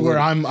people. That's where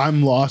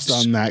I'm lost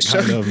on that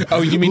kind of.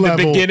 Oh, you mean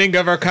level. The beginning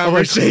of our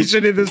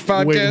conversation in this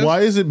podcast? Wait,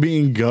 why is it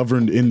being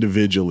governed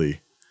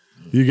individually?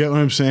 You get what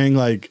I'm saying?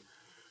 Like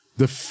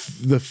the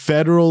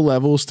federal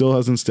level still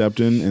hasn't stepped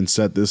in and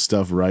set this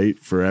stuff right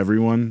for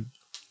everyone.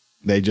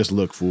 They just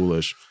look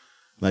foolish.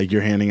 Like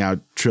you're handing out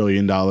 $1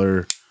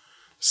 trillion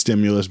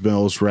stimulus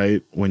bills,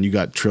 right? When you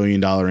got $1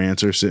 trillion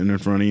answers sitting in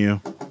front of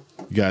you.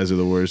 You guys are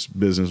the worst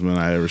businessmen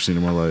I ever seen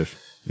in my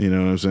life. You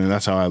know what I'm saying?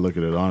 That's how I look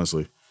at it,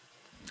 honestly.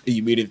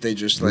 You mean if they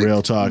just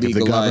real talk? If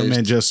the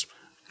government just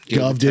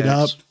govved it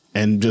up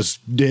and just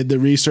did the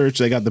research,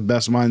 they got the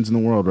best minds in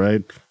the world,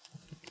 right?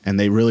 And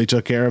they really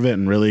took care of it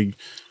and really.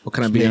 Well,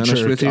 can I be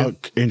honest with you?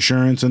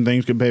 Insurance and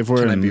things could pay for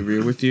it. Can I be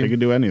real with you? They could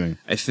do anything.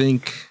 I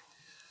think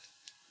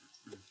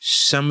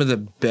some of the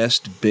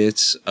best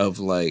bits of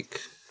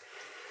like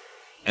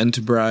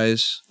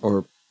enterprise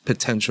or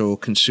potential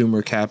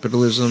consumer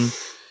capitalism,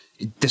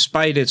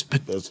 despite its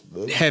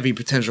heavy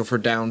potential for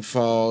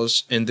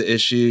downfalls and the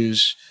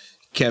issues.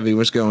 Kevy,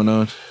 what's going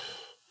on?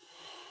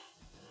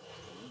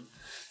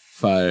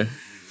 Fire.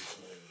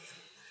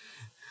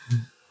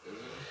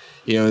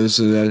 This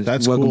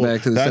is welcome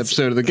back to this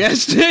episode of the gas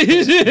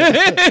station.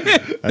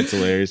 That's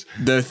hilarious.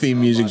 The theme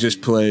music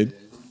just played.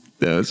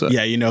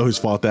 Yeah, you know whose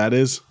fault that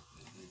is?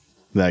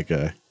 That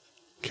guy,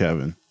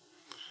 Kevin.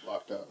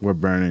 Locked up. We're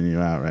burning you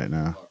out right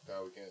now. Locked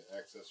out. We can't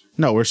access your.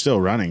 No, we're still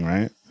running,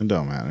 right? It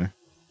don't matter.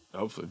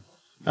 Hopefully.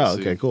 Oh,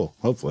 okay, cool.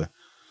 Hopefully.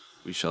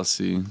 We shall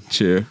see.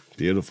 Sure.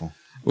 Beautiful.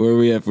 Where are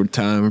we at for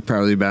time?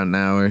 Probably about an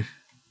hour.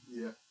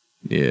 Yeah.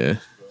 Yeah.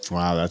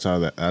 Wow,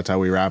 that's how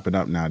we wrap it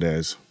up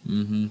nowadays.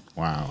 Mm-hmm.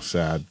 Wow,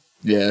 sad.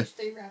 Yeah.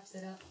 They wraps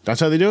it up. That's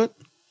how they do it?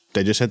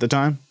 They just hit the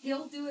time?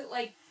 He'll do it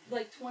like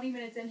 20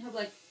 minutes in. He'll be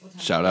like, what time?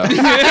 Shout out.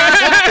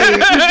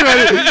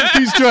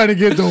 He's trying to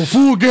get the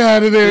fool guy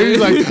out of there. He's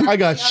like, I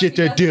got Yeah, shit he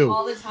to does it do.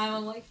 all the time.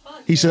 I'm like,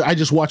 fuck. He said, I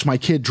just watched my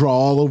kid draw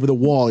all over the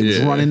wall. He was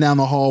Yeah. running down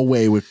the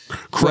hallway with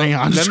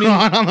crayons let me-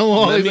 drawn on the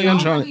wall. let He's like, me- I'm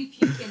I'll trying be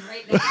puking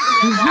right next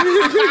to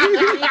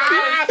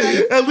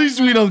him. At least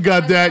we don't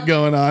got that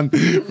going on.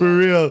 For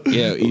real.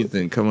 Yeah,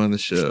 Ethan, come on the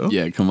show.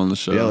 Yeah, come on the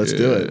show. Yeah, let's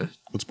do it.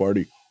 Let's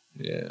party.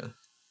 Yeah.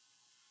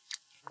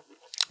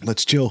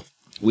 Let's chill.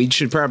 We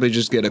should probably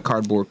just get a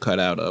cardboard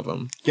cutout of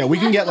them. Yeah, we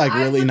can get like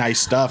really nice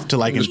stuff to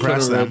like Just put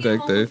impress it right them.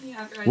 back there.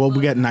 Well,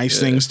 we get nice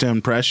things to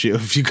impress you.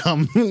 If you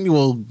come,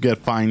 we'll get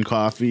fine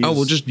coffees. Oh,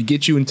 we'll just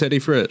get you and Teddy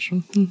Fresh.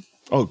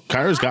 Oh,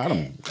 Kyra's got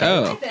them.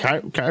 Oh,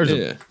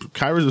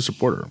 Kyra's a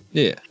supporter.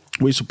 yeah.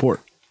 We support.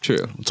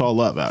 True. It's all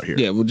love out here.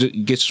 Yeah, we'll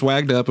just get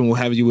swagged up and we'll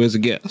have you as a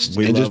guest.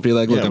 And just be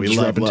like, look, I'm just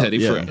repping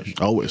Teddy Fresh.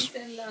 Always.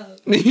 And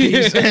love.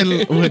 Peace and,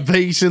 with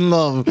peace and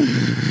love.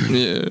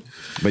 Yeah.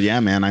 But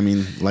yeah, man, I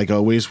mean, like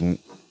always,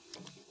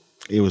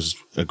 it was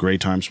a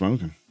great time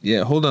smoking.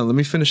 Yeah, hold on. Let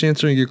me finish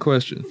answering your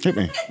question. Hit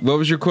me. What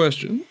was your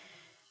question?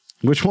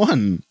 Which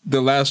one?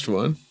 The last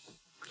one.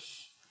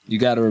 You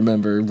got to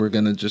remember,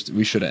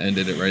 we should have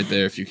ended it right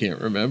there if you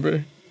can't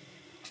remember.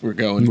 We're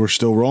going. We're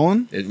still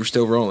rolling? We're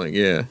still rolling,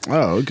 yeah.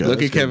 Oh, okay. Look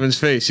That's at Kevin's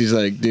face. He's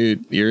like,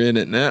 dude, you're in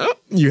it now.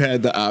 You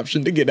had the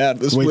option to get out of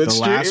the good. split Wait, the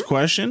stream. last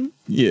question?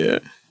 Yeah.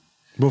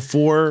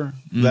 Before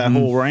that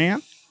whole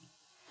rant?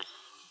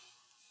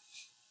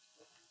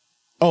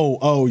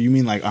 Oh, you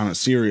mean like on a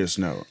serious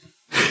note?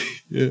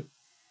 Yeah.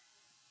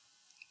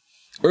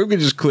 Or we could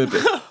just clip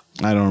it.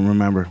 I don't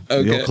remember.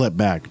 Okay. You'll clip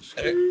back.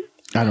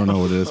 I don't know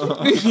what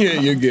it is. Yeah,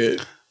 you're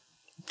good.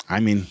 I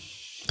mean,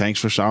 thanks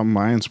for stopping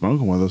by and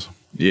smoking with us.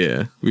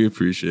 Yeah, we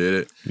appreciate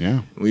it.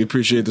 Yeah. We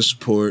appreciate the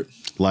support.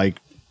 Like,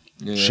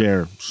 Yeah.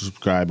 share,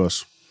 subscribe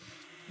us,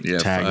 Yeah,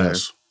 tag fire.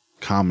 us,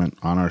 comment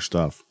on our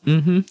stuff.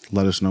 Mm-hmm.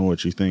 Let us know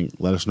what you think.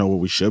 Let us know what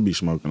we should be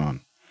smoking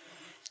on.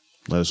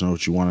 Let us know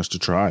what you want us to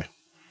try.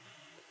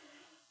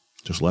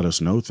 Just let us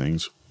know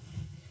things.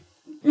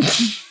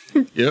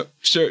 Yep,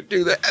 sure,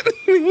 do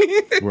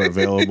that. We're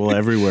available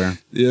everywhere.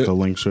 Yep. The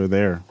links are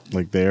there.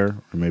 Like there,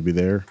 or maybe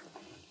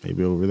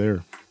over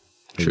there,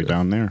 maybe True.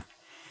 down there.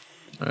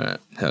 All right,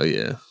 hell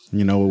yeah.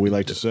 You know what we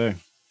like to say.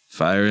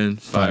 Fire in,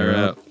 fire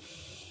Fire out.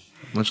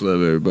 Much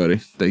love, everybody.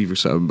 Thank you for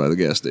stopping by the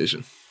gas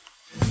station.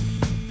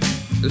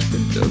 It's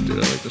pretty dope, dude.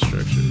 I like the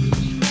structure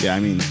of this. Yeah, I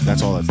mean,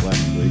 that's all that's left.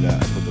 Really,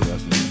 that I put the